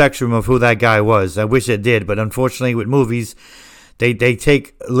full spectrum of who that guy was. I wish it did, but unfortunately with movies, they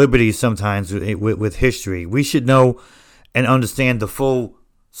take liberties sometimes with history. We should know and understand the full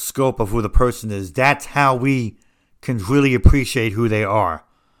scope of who the person is. That's how we can really appreciate who they are.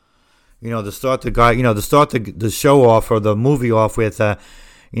 To start the show off or the movie off with,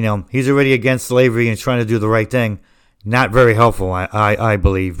 he's already against slavery and trying to do the right thing. Not very helpful, I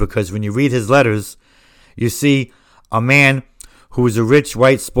believe, because when you read his letters, you see a man who was a rich,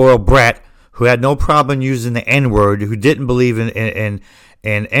 white, spoiled brat who had no problem using the N-word, who didn't believe in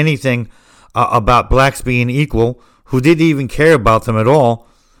anything about blacks being equal, who didn't even care about them at all.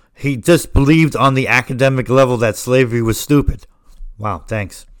 He just believed on the academic level that slavery was stupid. Wow,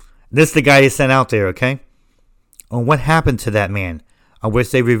 thanks. This is the guy you sent out there, okay? And what happened to that man? I wish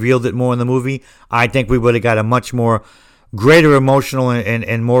they revealed it more in the movie. I think we would have got a much more greater emotional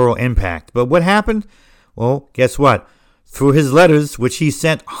and moral impact. But what happened? Well, guess what? Through his letters, which he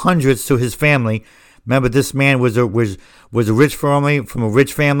sent hundreds to his family. Remember, this man was a rich family, from a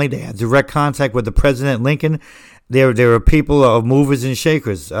rich family. They had direct contact with the President Lincoln. There were people of movers and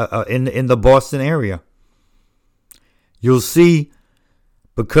shakers in the Boston area. You'll see,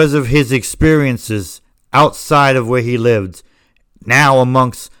 because of his experiences outside of where he lived, now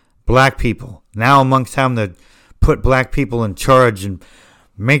amongst black people, now amongst having to put black people in charge and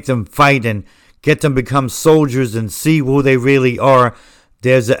make them fight and get them become soldiers and see who they really are,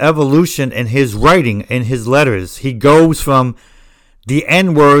 there's an evolution in his writing, in his letters. He goes from the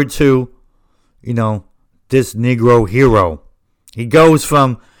N-word to, this Negro hero. He goes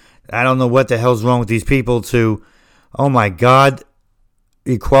from, I don't know what the hell's wrong with these people, to, oh my God,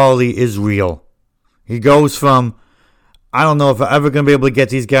 equality is real. He goes from, I don't know if I'm ever going to be able to get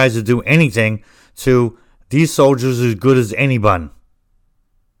these guys to do anything, to these soldiers are as good as anyone.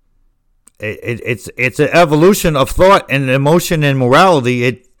 It's an evolution of thought and emotion and morality.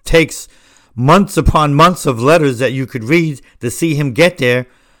 It takes months upon months of letters that you could read to see him get there,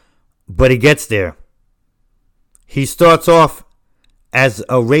 but he gets there. He starts off as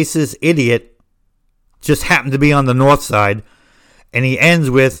a racist idiot, just happened to be on the north side, and he ends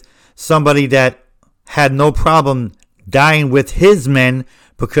with somebody that had no problem dying with his men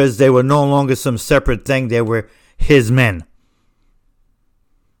because they were no longer some separate thing. They were his men.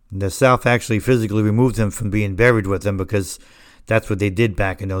 The South actually physically removed him from being buried with them because that's what they did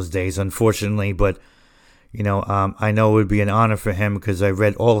back in those days, unfortunately. But, I know it would be an honor for him because I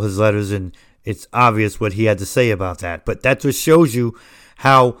read all his letters and it's obvious what he had to say about that. But that just shows you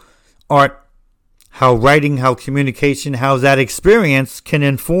how art, how writing, how communication, how that experience can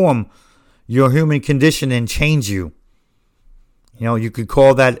inform your human condition and change you. You could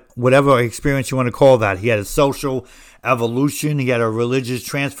call that whatever experience you want to call that. He had a social evolution. He had a religious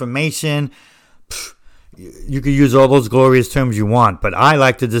transformation. You could use all those glorious terms you want. But I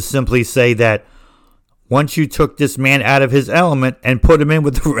like to just simply say that once you took this man out of his element and put him in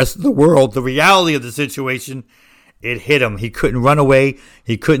with the rest of the world, the reality of the situation, it hit him. He couldn't run away.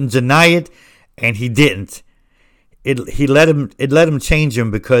 He couldn't deny it. And he didn't. It let him change him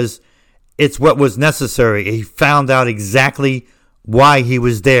because it's what was necessary. He found out exactly why he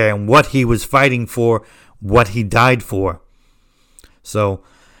was there and what he was fighting for, what he died for. So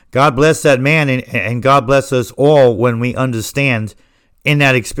God bless that man, and God bless us all when we understand in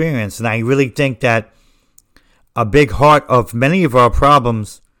that experience. And I really think that a big heart of many of our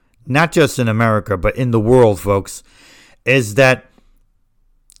problems, not just in America, but in the world, folks, is that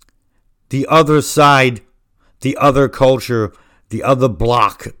the other side, the other culture, the other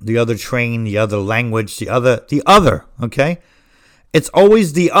block, the other train, the other language, the other, okay? It's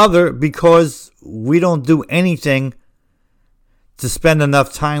always the other because we don't do anything to spend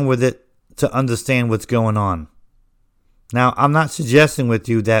enough time with it to understand what's going on. Now, I'm not suggesting with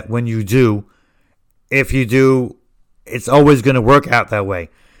you that when you do, if you do, it's always going to work out that way.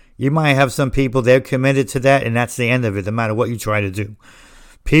 You might have some people, they're committed to that, and that's the end of it, no matter what you try to do.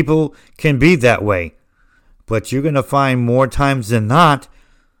 People can be that way, but you're going to find more times than not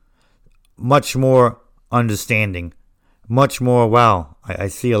much more understanding, much more, wow, I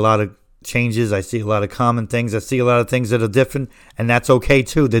see a lot of changes, I see a lot of common things, I see a lot of things that are different, and that's okay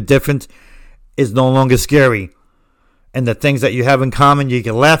too. The different is no longer scary. And the things that you have in common, you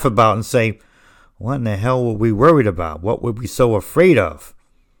can laugh about and say, what in the hell were we worried about? What were we so afraid of?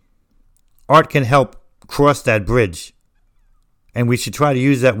 Art can help cross that bridge. And we should try to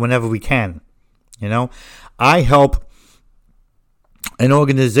use that whenever we can. I help an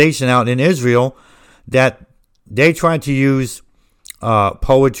organization out in Israel that they try to use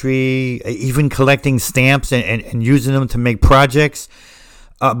poetry, even collecting stamps and using them to make projects.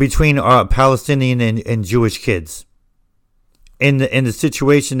 between Palestinian and Jewish kids. In the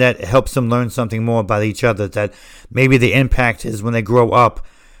situation that helps them learn something more about each other, that maybe the impact is when they grow up,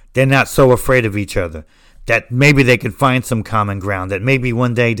 they're not so afraid of each other, that maybe they can find some common ground, that maybe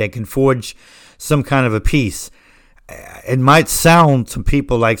one day they can forge some kind of a peace. It might sound to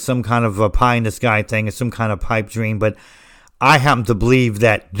people like some kind of a pie in the sky thing or some kind of pipe dream, but I happen to believe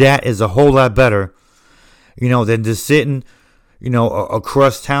that that is a whole lot better, than just sitting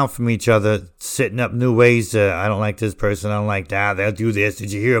across town from each other, setting up new ways to, I don't like this person, I don't like that, they'll do this,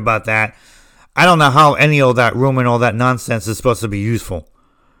 did you hear about that? I don't know how any of that rumor and all that nonsense is supposed to be useful.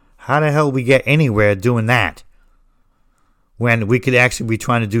 How the hell we get anywhere doing that when we could actually be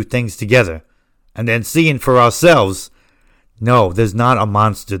trying to do things together and then seeing for ourselves, no, there's not a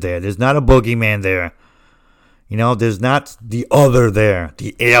monster there, there's not a boogeyman there, there's not the other there,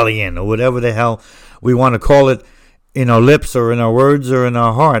 the alien or whatever the hell we want to call it, in our lips or in our words or in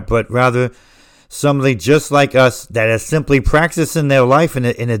our heart, but rather somebody just like us that is simply practicing their life in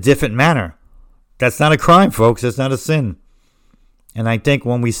a different manner. That's not a crime, folks. That's not a sin. And I think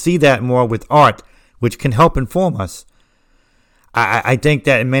when we see that more with art, which can help inform us, I think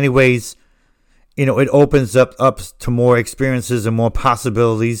that in many ways, it opens up to more experiences and more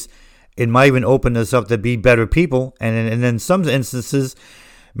possibilities. It might even open us up to be better people. And in some instances,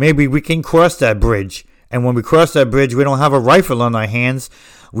 maybe we can cross that bridge. And when we cross that bridge, we don't have a rifle on our hands.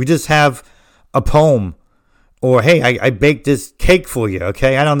 We just have a poem. Or, hey, I baked this cake for you,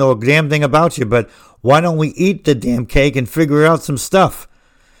 okay? I don't know a damn thing about you, but why don't we eat the damn cake and figure out some stuff?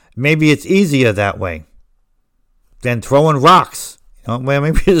 Maybe it's easier that way than throwing rocks.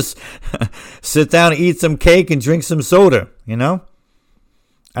 Maybe just sit down and eat some cake and drink some soda,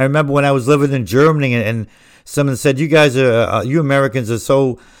 I remember when I was living in Germany and someone said, you guys you Americans are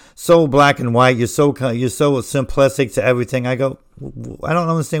so black and white, you're so simplistic to everything. I go, I don't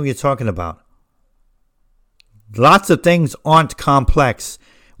understand what you're talking about. Lots of things aren't complex.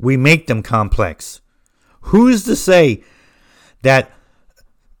 We make them complex. Who's to say that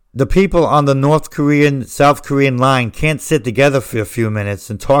the people on the North Korean, South Korean line can't sit together for a few minutes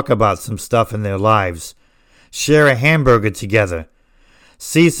and talk about some stuff in their lives, share a hamburger together,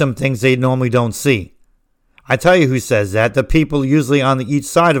 see some things they normally don't see? I tell you who says that. The people usually on each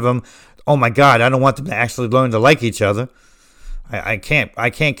side of them, oh my God, I don't want them to actually learn to like each other. I can't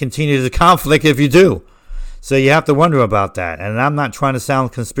continue the conflict if you do. So you have to wonder about that. And I'm not trying to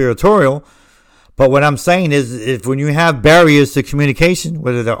sound conspiratorial, but what I'm saying is if when you have barriers to communication,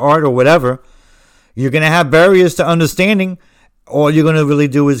 whether they're art or whatever, you're going to have barriers to understanding. All you're going to really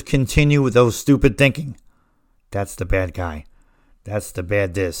do is continue with those stupid thinking. That's the bad guy. That's the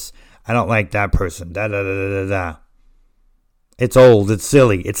bad this. I don't like that person. Da da da da da. It's old. It's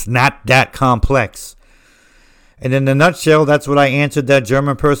silly. It's not that complex. And in a nutshell, that's what I answered that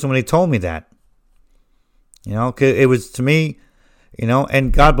German person when he told me that. It was to me,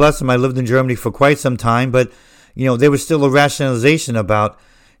 and God bless him, I lived in Germany for quite some time, but, there was still a rationalization about,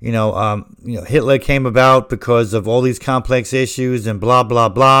 Hitler came about because of all these complex issues and blah, blah,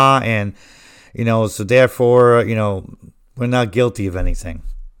 blah. And, so therefore, we're not guilty of anything.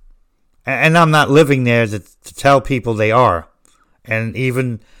 And I'm not living there to tell people they are. And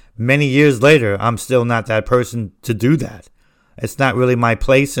even many years later, I'm still not that person to do that. It's not really my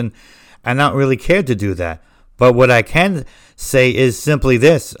place, and I don't really care to do that. But what I can say is simply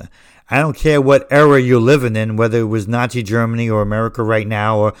this. I don't care what era you're living in, whether it was Nazi Germany or America right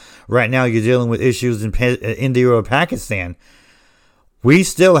now, or right now you're dealing with issues in India or Pakistan. We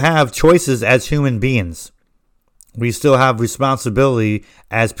still have choices as human beings. We still have responsibility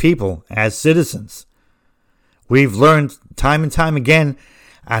as people, as citizens. We've learned time and time again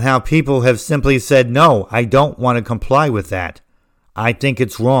on how people have simply said, no, I don't want to comply with that. I think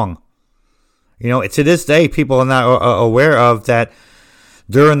it's wrong. To this day, people are not aware of that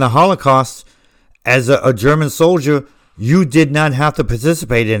during the Holocaust, as a German soldier, you did not have to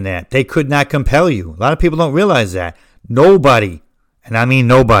participate in that. They could not compel you. A lot of people don't realize that. Nobody, and I mean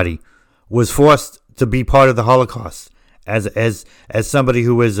nobody, was forced to be part of the Holocaust as somebody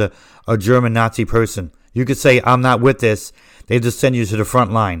who is a German Nazi person. You could say, I'm not with this. They just send you to the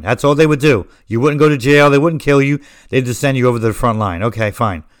front line. That's all they would do. You wouldn't go to jail. They wouldn't kill you. They'd just send you over to the front line. Okay,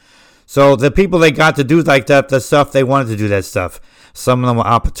 fine. So the people they got to do like that, the stuff, they wanted to do that stuff. Some of them were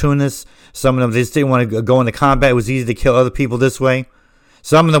opportunists. Some of them, they just didn't want to go into combat. It was easy to kill other people this way.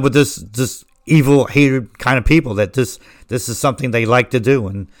 Some of them were just evil, hated kind of people that this is something they like to do.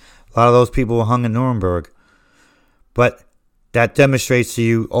 And a lot of those people were hung in Nuremberg. But that demonstrates to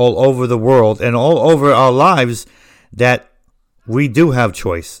you all over the world and all over our lives that we do have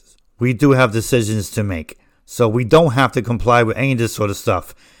choices. We do have decisions to make. So we don't have to comply with any of this sort of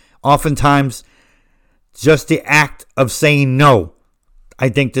stuff. Oftentimes, just the act of saying no, I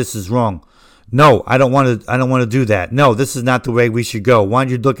think this is wrong. No, I don't want to do that. No, this is not the way we should go. Why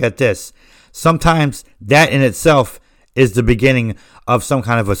don't you look at this? Sometimes that in itself is the beginning of some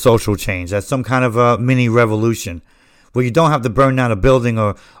kind of a social change. That's some kind of a mini revolution where you don't have to burn down a building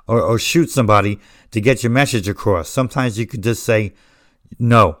or shoot somebody to get your message across. Sometimes you could just say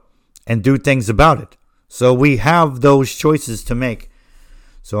no and do things about it. So we have those choices to make.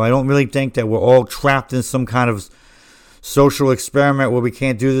 So I don't really think that we're all trapped in some kind of social experiment where we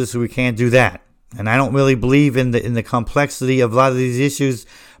can't do this or we can't do that. And I don't really believe in the complexity of a lot of these issues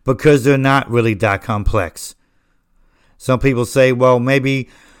because they're not really that complex. Some people say, well, maybe,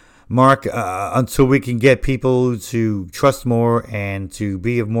 Mark, until we can get people to trust more and to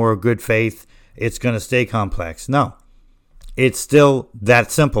be of more good faith, it's going to stay complex. No, it's still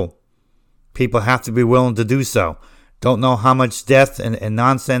that simple. People have to be willing to do so. Don't know how much death and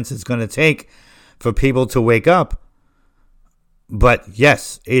nonsense it's going to take for people to wake up. But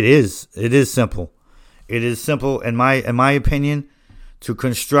yes, it is. It is simple. It is simple, in my opinion, to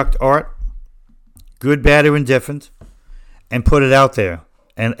construct art, good, bad, or indifferent, and put it out there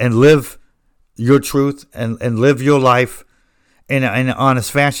and live your truth and live your life in an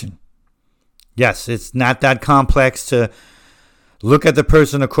honest fashion. Yes, it's not that complex to look at the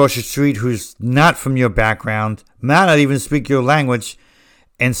person across the street who's not from your background, might not even speak your language,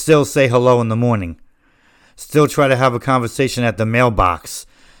 and still say hello in the morning. Still try to have a conversation at the mailbox.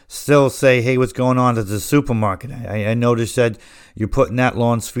 Still say, hey, what's going on at the supermarket? I noticed that you're putting that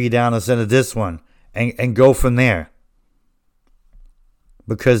lawn's fee down instead of this one. And go from there.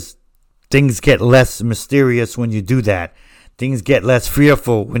 Because things get less mysterious when you do that. Things get less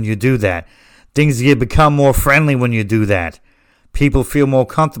fearful when you do that. Things become more friendly when you do that. People feel more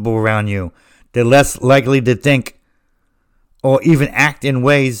comfortable around you. They're less likely to think or even act in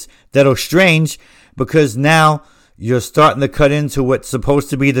ways that are strange because now you're starting to cut into what's supposed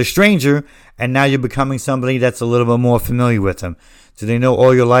to be the stranger, and now you're becoming somebody that's a little bit more familiar with them. Do they know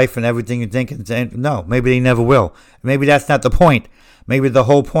all your life and everything you think? No, maybe they never will. Maybe that's not the point. Maybe the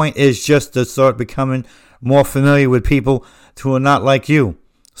whole point is just to start becoming more familiar with people who are not like you,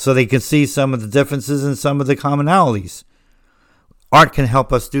 so they can see some of the differences and some of the commonalities. Art can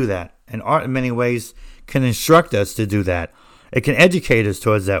help us do that, and art in many ways can instruct us to do that. It can educate us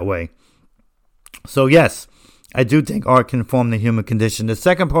towards that way. So yes, I do think art can form the human condition. The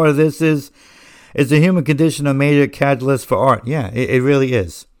second part of this is the human condition a major catalyst for art? Yeah, it really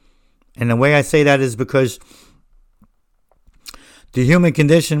is. And the way I say that is because the human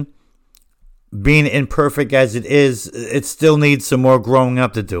condition, being imperfect as it is, it still needs some more growing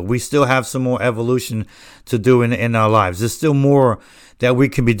up to do. We still have some more evolution to do in our lives. There's still more that we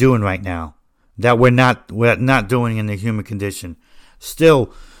can be doing right now that we're not doing in the human condition.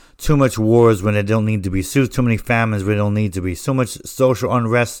 Still too much wars when they don't need to be. Too many famines when they don't need to be. So much social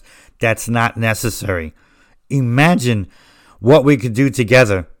unrest that's not necessary. Imagine what we could do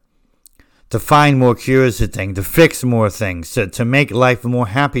together to find more cures to things, to fix more things, to make life more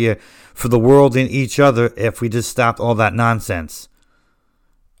happier for the world and each other if we just stopped all that nonsense.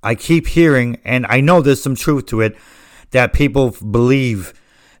 I keep hearing, and I know there's some truth to it, that people believe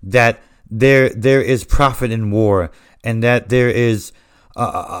that there is profit in war and that there is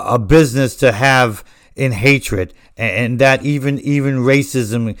a business to have in hatred, and that even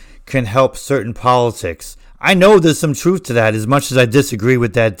racism can help certain politics. I know there's some truth to that, as much as I disagree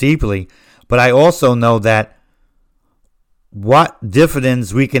with that deeply, but I also know that what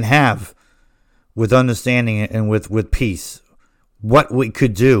dividends we can have with understanding and with peace, what we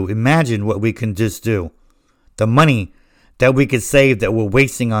could do. Imagine what we can just do. The money that we could save that we're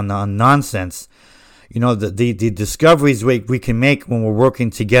wasting on nonsense. You know, the discoveries we can make when we're working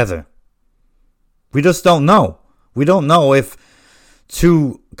together. We just don't know. We don't know if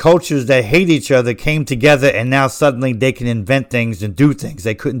two cultures that hate each other came together and now suddenly they can invent things and do things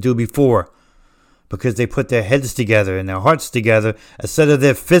they couldn't do before because they put their heads together and their hearts together instead of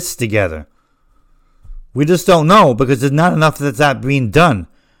their fists together. We just don't know because there's not enough that's not being done.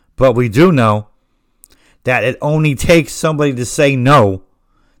 But we do know that it only takes somebody to say no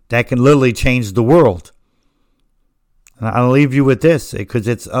that can literally change the world. And I'll leave you with this because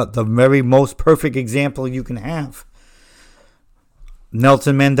it's the very most perfect example you can have.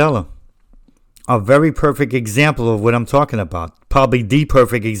 Nelson Mandela. A very perfect example of what I'm talking about. Probably the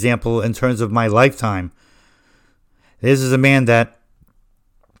perfect example in terms of my lifetime. This is a man that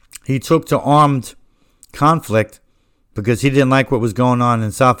he took to armed conflict because he didn't like what was going on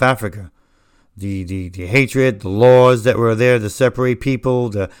in South Africa. The hatred, the laws that were there to separate people,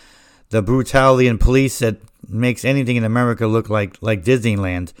 the brutality in police that makes anything in America look like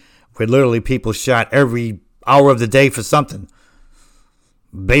Disneyland, where literally people shot every hour of the day for something.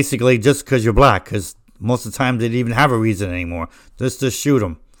 Basically, just because you're black, because most of the time they didn't even have a reason anymore. Just to shoot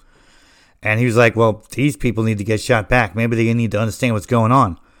them. And he was like, well, these people need to get shot back. Maybe they need to understand what's going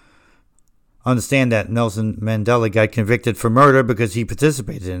on. Understand that Nelson Mandela got convicted for murder because he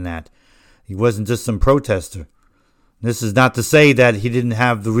participated in that. He wasn't just some protester. This is not to say that he didn't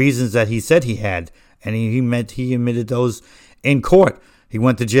have the reasons that he said he had. And he admitted those in court. He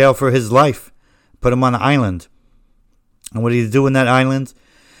went to jail for his life. Put him on an island. And what did he do in that island?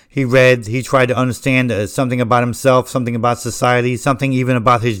 He tried to understand something about himself, something about society, something even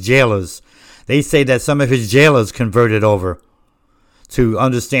about his jailers. They say that some of his jailers converted over to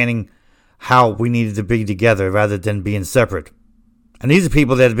understanding how we needed to be together rather than being separate. And these are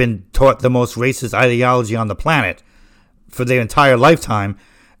people that have been taught the most racist ideology on the planet for their entire lifetime.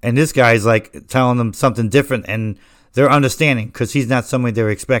 And this guy's like telling them something different, and they're understanding because he's not somebody they're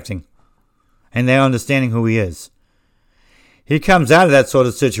expecting. And they're understanding who he is. He comes out of that sort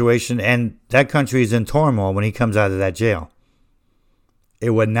of situation, and that country is in turmoil when he comes out of that jail.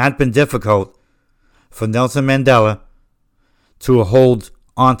 It would not have been difficult for Nelson Mandela to hold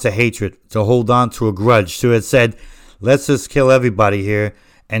on to hatred, to hold on to a grudge, to have said, let's just kill everybody here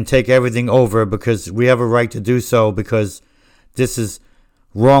and take everything over because we have a right to do so because this is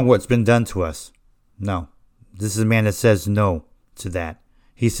wrong what's been done to us. No. This is a man that says no to that.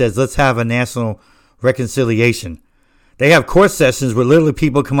 He says, let's have a national reconciliation. They have court sessions where literally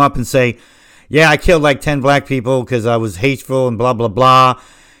people come up and say, yeah, I killed like 10 black people because I was hateful and blah, blah, blah.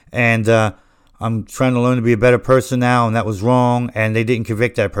 And I'm trying to learn to be a better person now, and that was wrong. And they didn't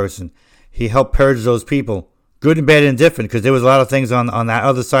convict that person. He helped purge those people, good and bad and different, because there was a lot of things on that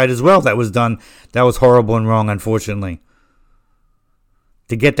other side as well that was done that was horrible and wrong, unfortunately.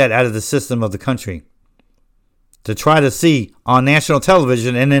 To get that out of the system of the country. To try to see on national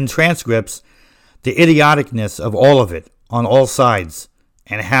television and in transcripts the idioticness of all of it on all sides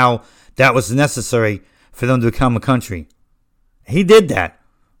and how that was necessary for them to become a country. He did that.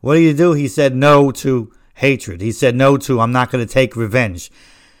 What did he do? He said no to hatred. He said no to, I'm not going to take revenge.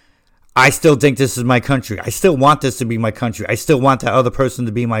 I still think this is my country. I still want this to be my country. I still want that other person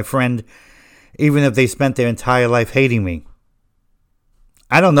to be my friend, even if they spent their entire life hating me.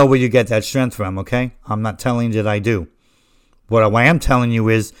 I don't know where you get that strength from, okay? I'm not telling you that I do. What I am telling you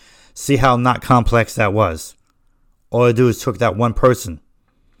is, see how not complex that was. All I do is took that one person.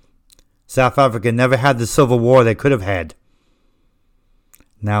 South Africa never had the civil war they could have had.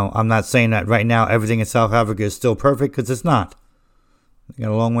 Now, I'm not saying that right now everything in South Africa is still perfect, because it's not. They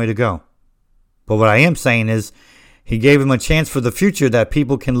got a long way to go. But what I am saying is, he gave them a chance for the future that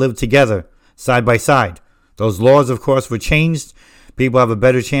people can live together, side by side. Those laws, of course, were changed. People have a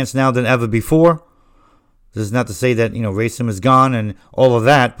better chance now than ever before. This is not to say that, racism is gone and all of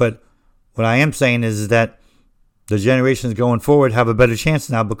that, but what I am saying is that the generations going forward have a better chance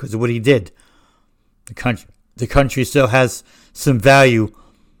now because of what he did. The country still has some value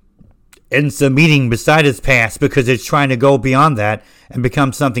and some meaning beside its past because it's trying to go beyond that and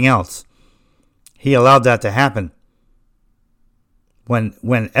become something else. He allowed that to happen.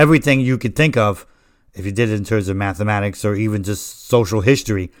 When everything you could think of, if you did it in terms of mathematics or even just social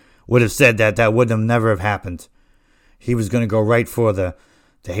history, would have said that would have never have happened. He was going to go right for the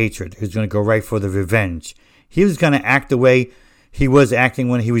hatred. He was going to go right for the revenge. He was going to act the way he was acting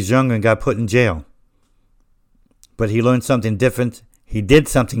when he was younger and got put in jail. But he learned something different. He did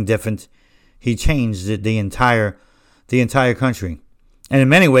something different. He changed the entire country. And in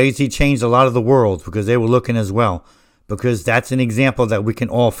many ways, he changed a lot of the world because they were looking as well. Because that's an example that we can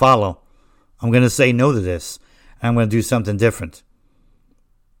all follow. I'm going to say no to this. And I'm going to do something different.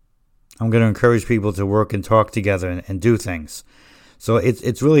 I'm going to encourage people to work and talk together and do things. So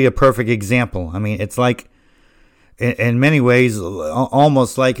it's really a perfect example. I mean, it's like, in many ways,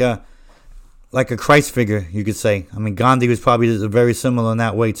 almost like a Christ figure, you could say. I mean, Gandhi was probably very similar in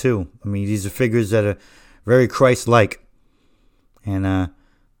that way, too. I mean, these are figures that are very Christ-like. And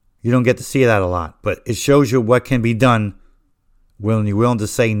you don't get to see that a lot. But it shows you what can be done when you're willing to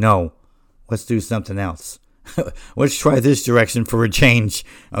say no. Let's do something else. Let's try this direction for a change,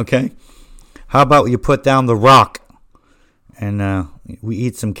 okay? How about you put down the rock and we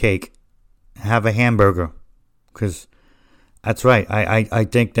eat some cake, have a hamburger? Because that's right. I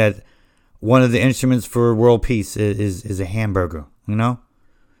think that one of the instruments for world peace is a hamburger, you know?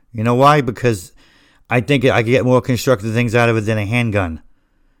 You know why? Because I think I get more constructive things out of it than a handgun.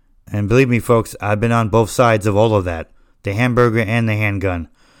 And believe me, folks, I've been on both sides of all of that. The hamburger and the handgun.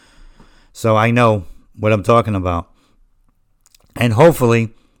 So I know what I'm talking about. And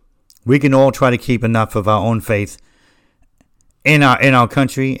hopefully, we can all try to keep enough of our own faith in our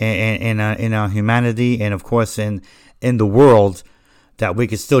country and in our humanity, and of course in the world, that we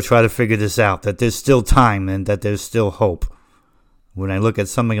can still try to figure this out, that there's still time and that there's still hope. When I look at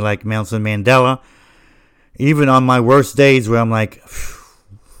something like Nelson Mandela, even on my worst days where I'm like,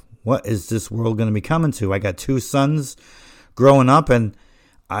 what is this world going to be coming to? I got 2 sons growing up, and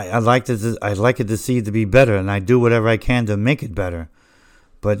I'd like it to see it to be better, and I do whatever I can to make it better.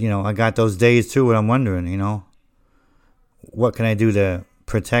 But, I got those days too where I'm wondering, what can I do to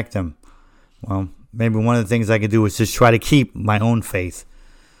protect them? Well, maybe one of the things I can do is just try to keep my own faith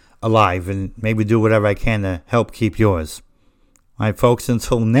alive and maybe do whatever I can to help keep yours. All right, folks,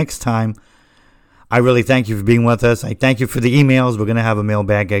 until next time, I really thank you for being with us. I thank you for the emails. We're going to have a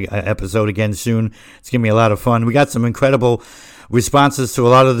mailbag episode again soon. It's going to be a lot of fun. We got some incredible responses to a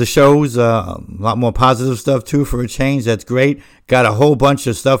lot of the shows, a lot more positive stuff too for a change. That's great. Got a whole bunch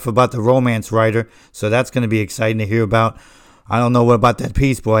of stuff about the romance writer, so that's going to be exciting to hear about. I don't know what about that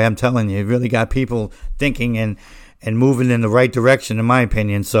piece, boy. I'm telling you, it really got people thinking and moving in the right direction, in my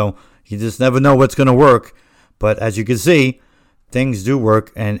opinion. So you just never know what's going to work. But as you can see, things do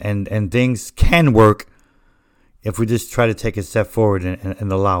work, and things can work if we just try to take a step forward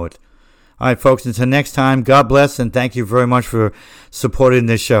and allow it. All right, folks, until next time, God bless, and thank you very much for supporting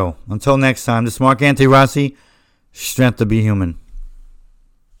this show. Until next time, this is Mark Anthony Rossi, Strength to Be Human.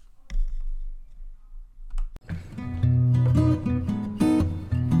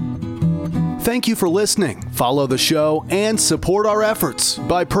 Thank you for listening. Follow the show and support our efforts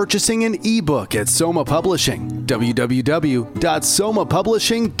by purchasing an ebook at Soma Publishing,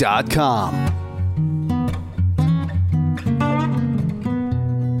 www.somapublishing.com.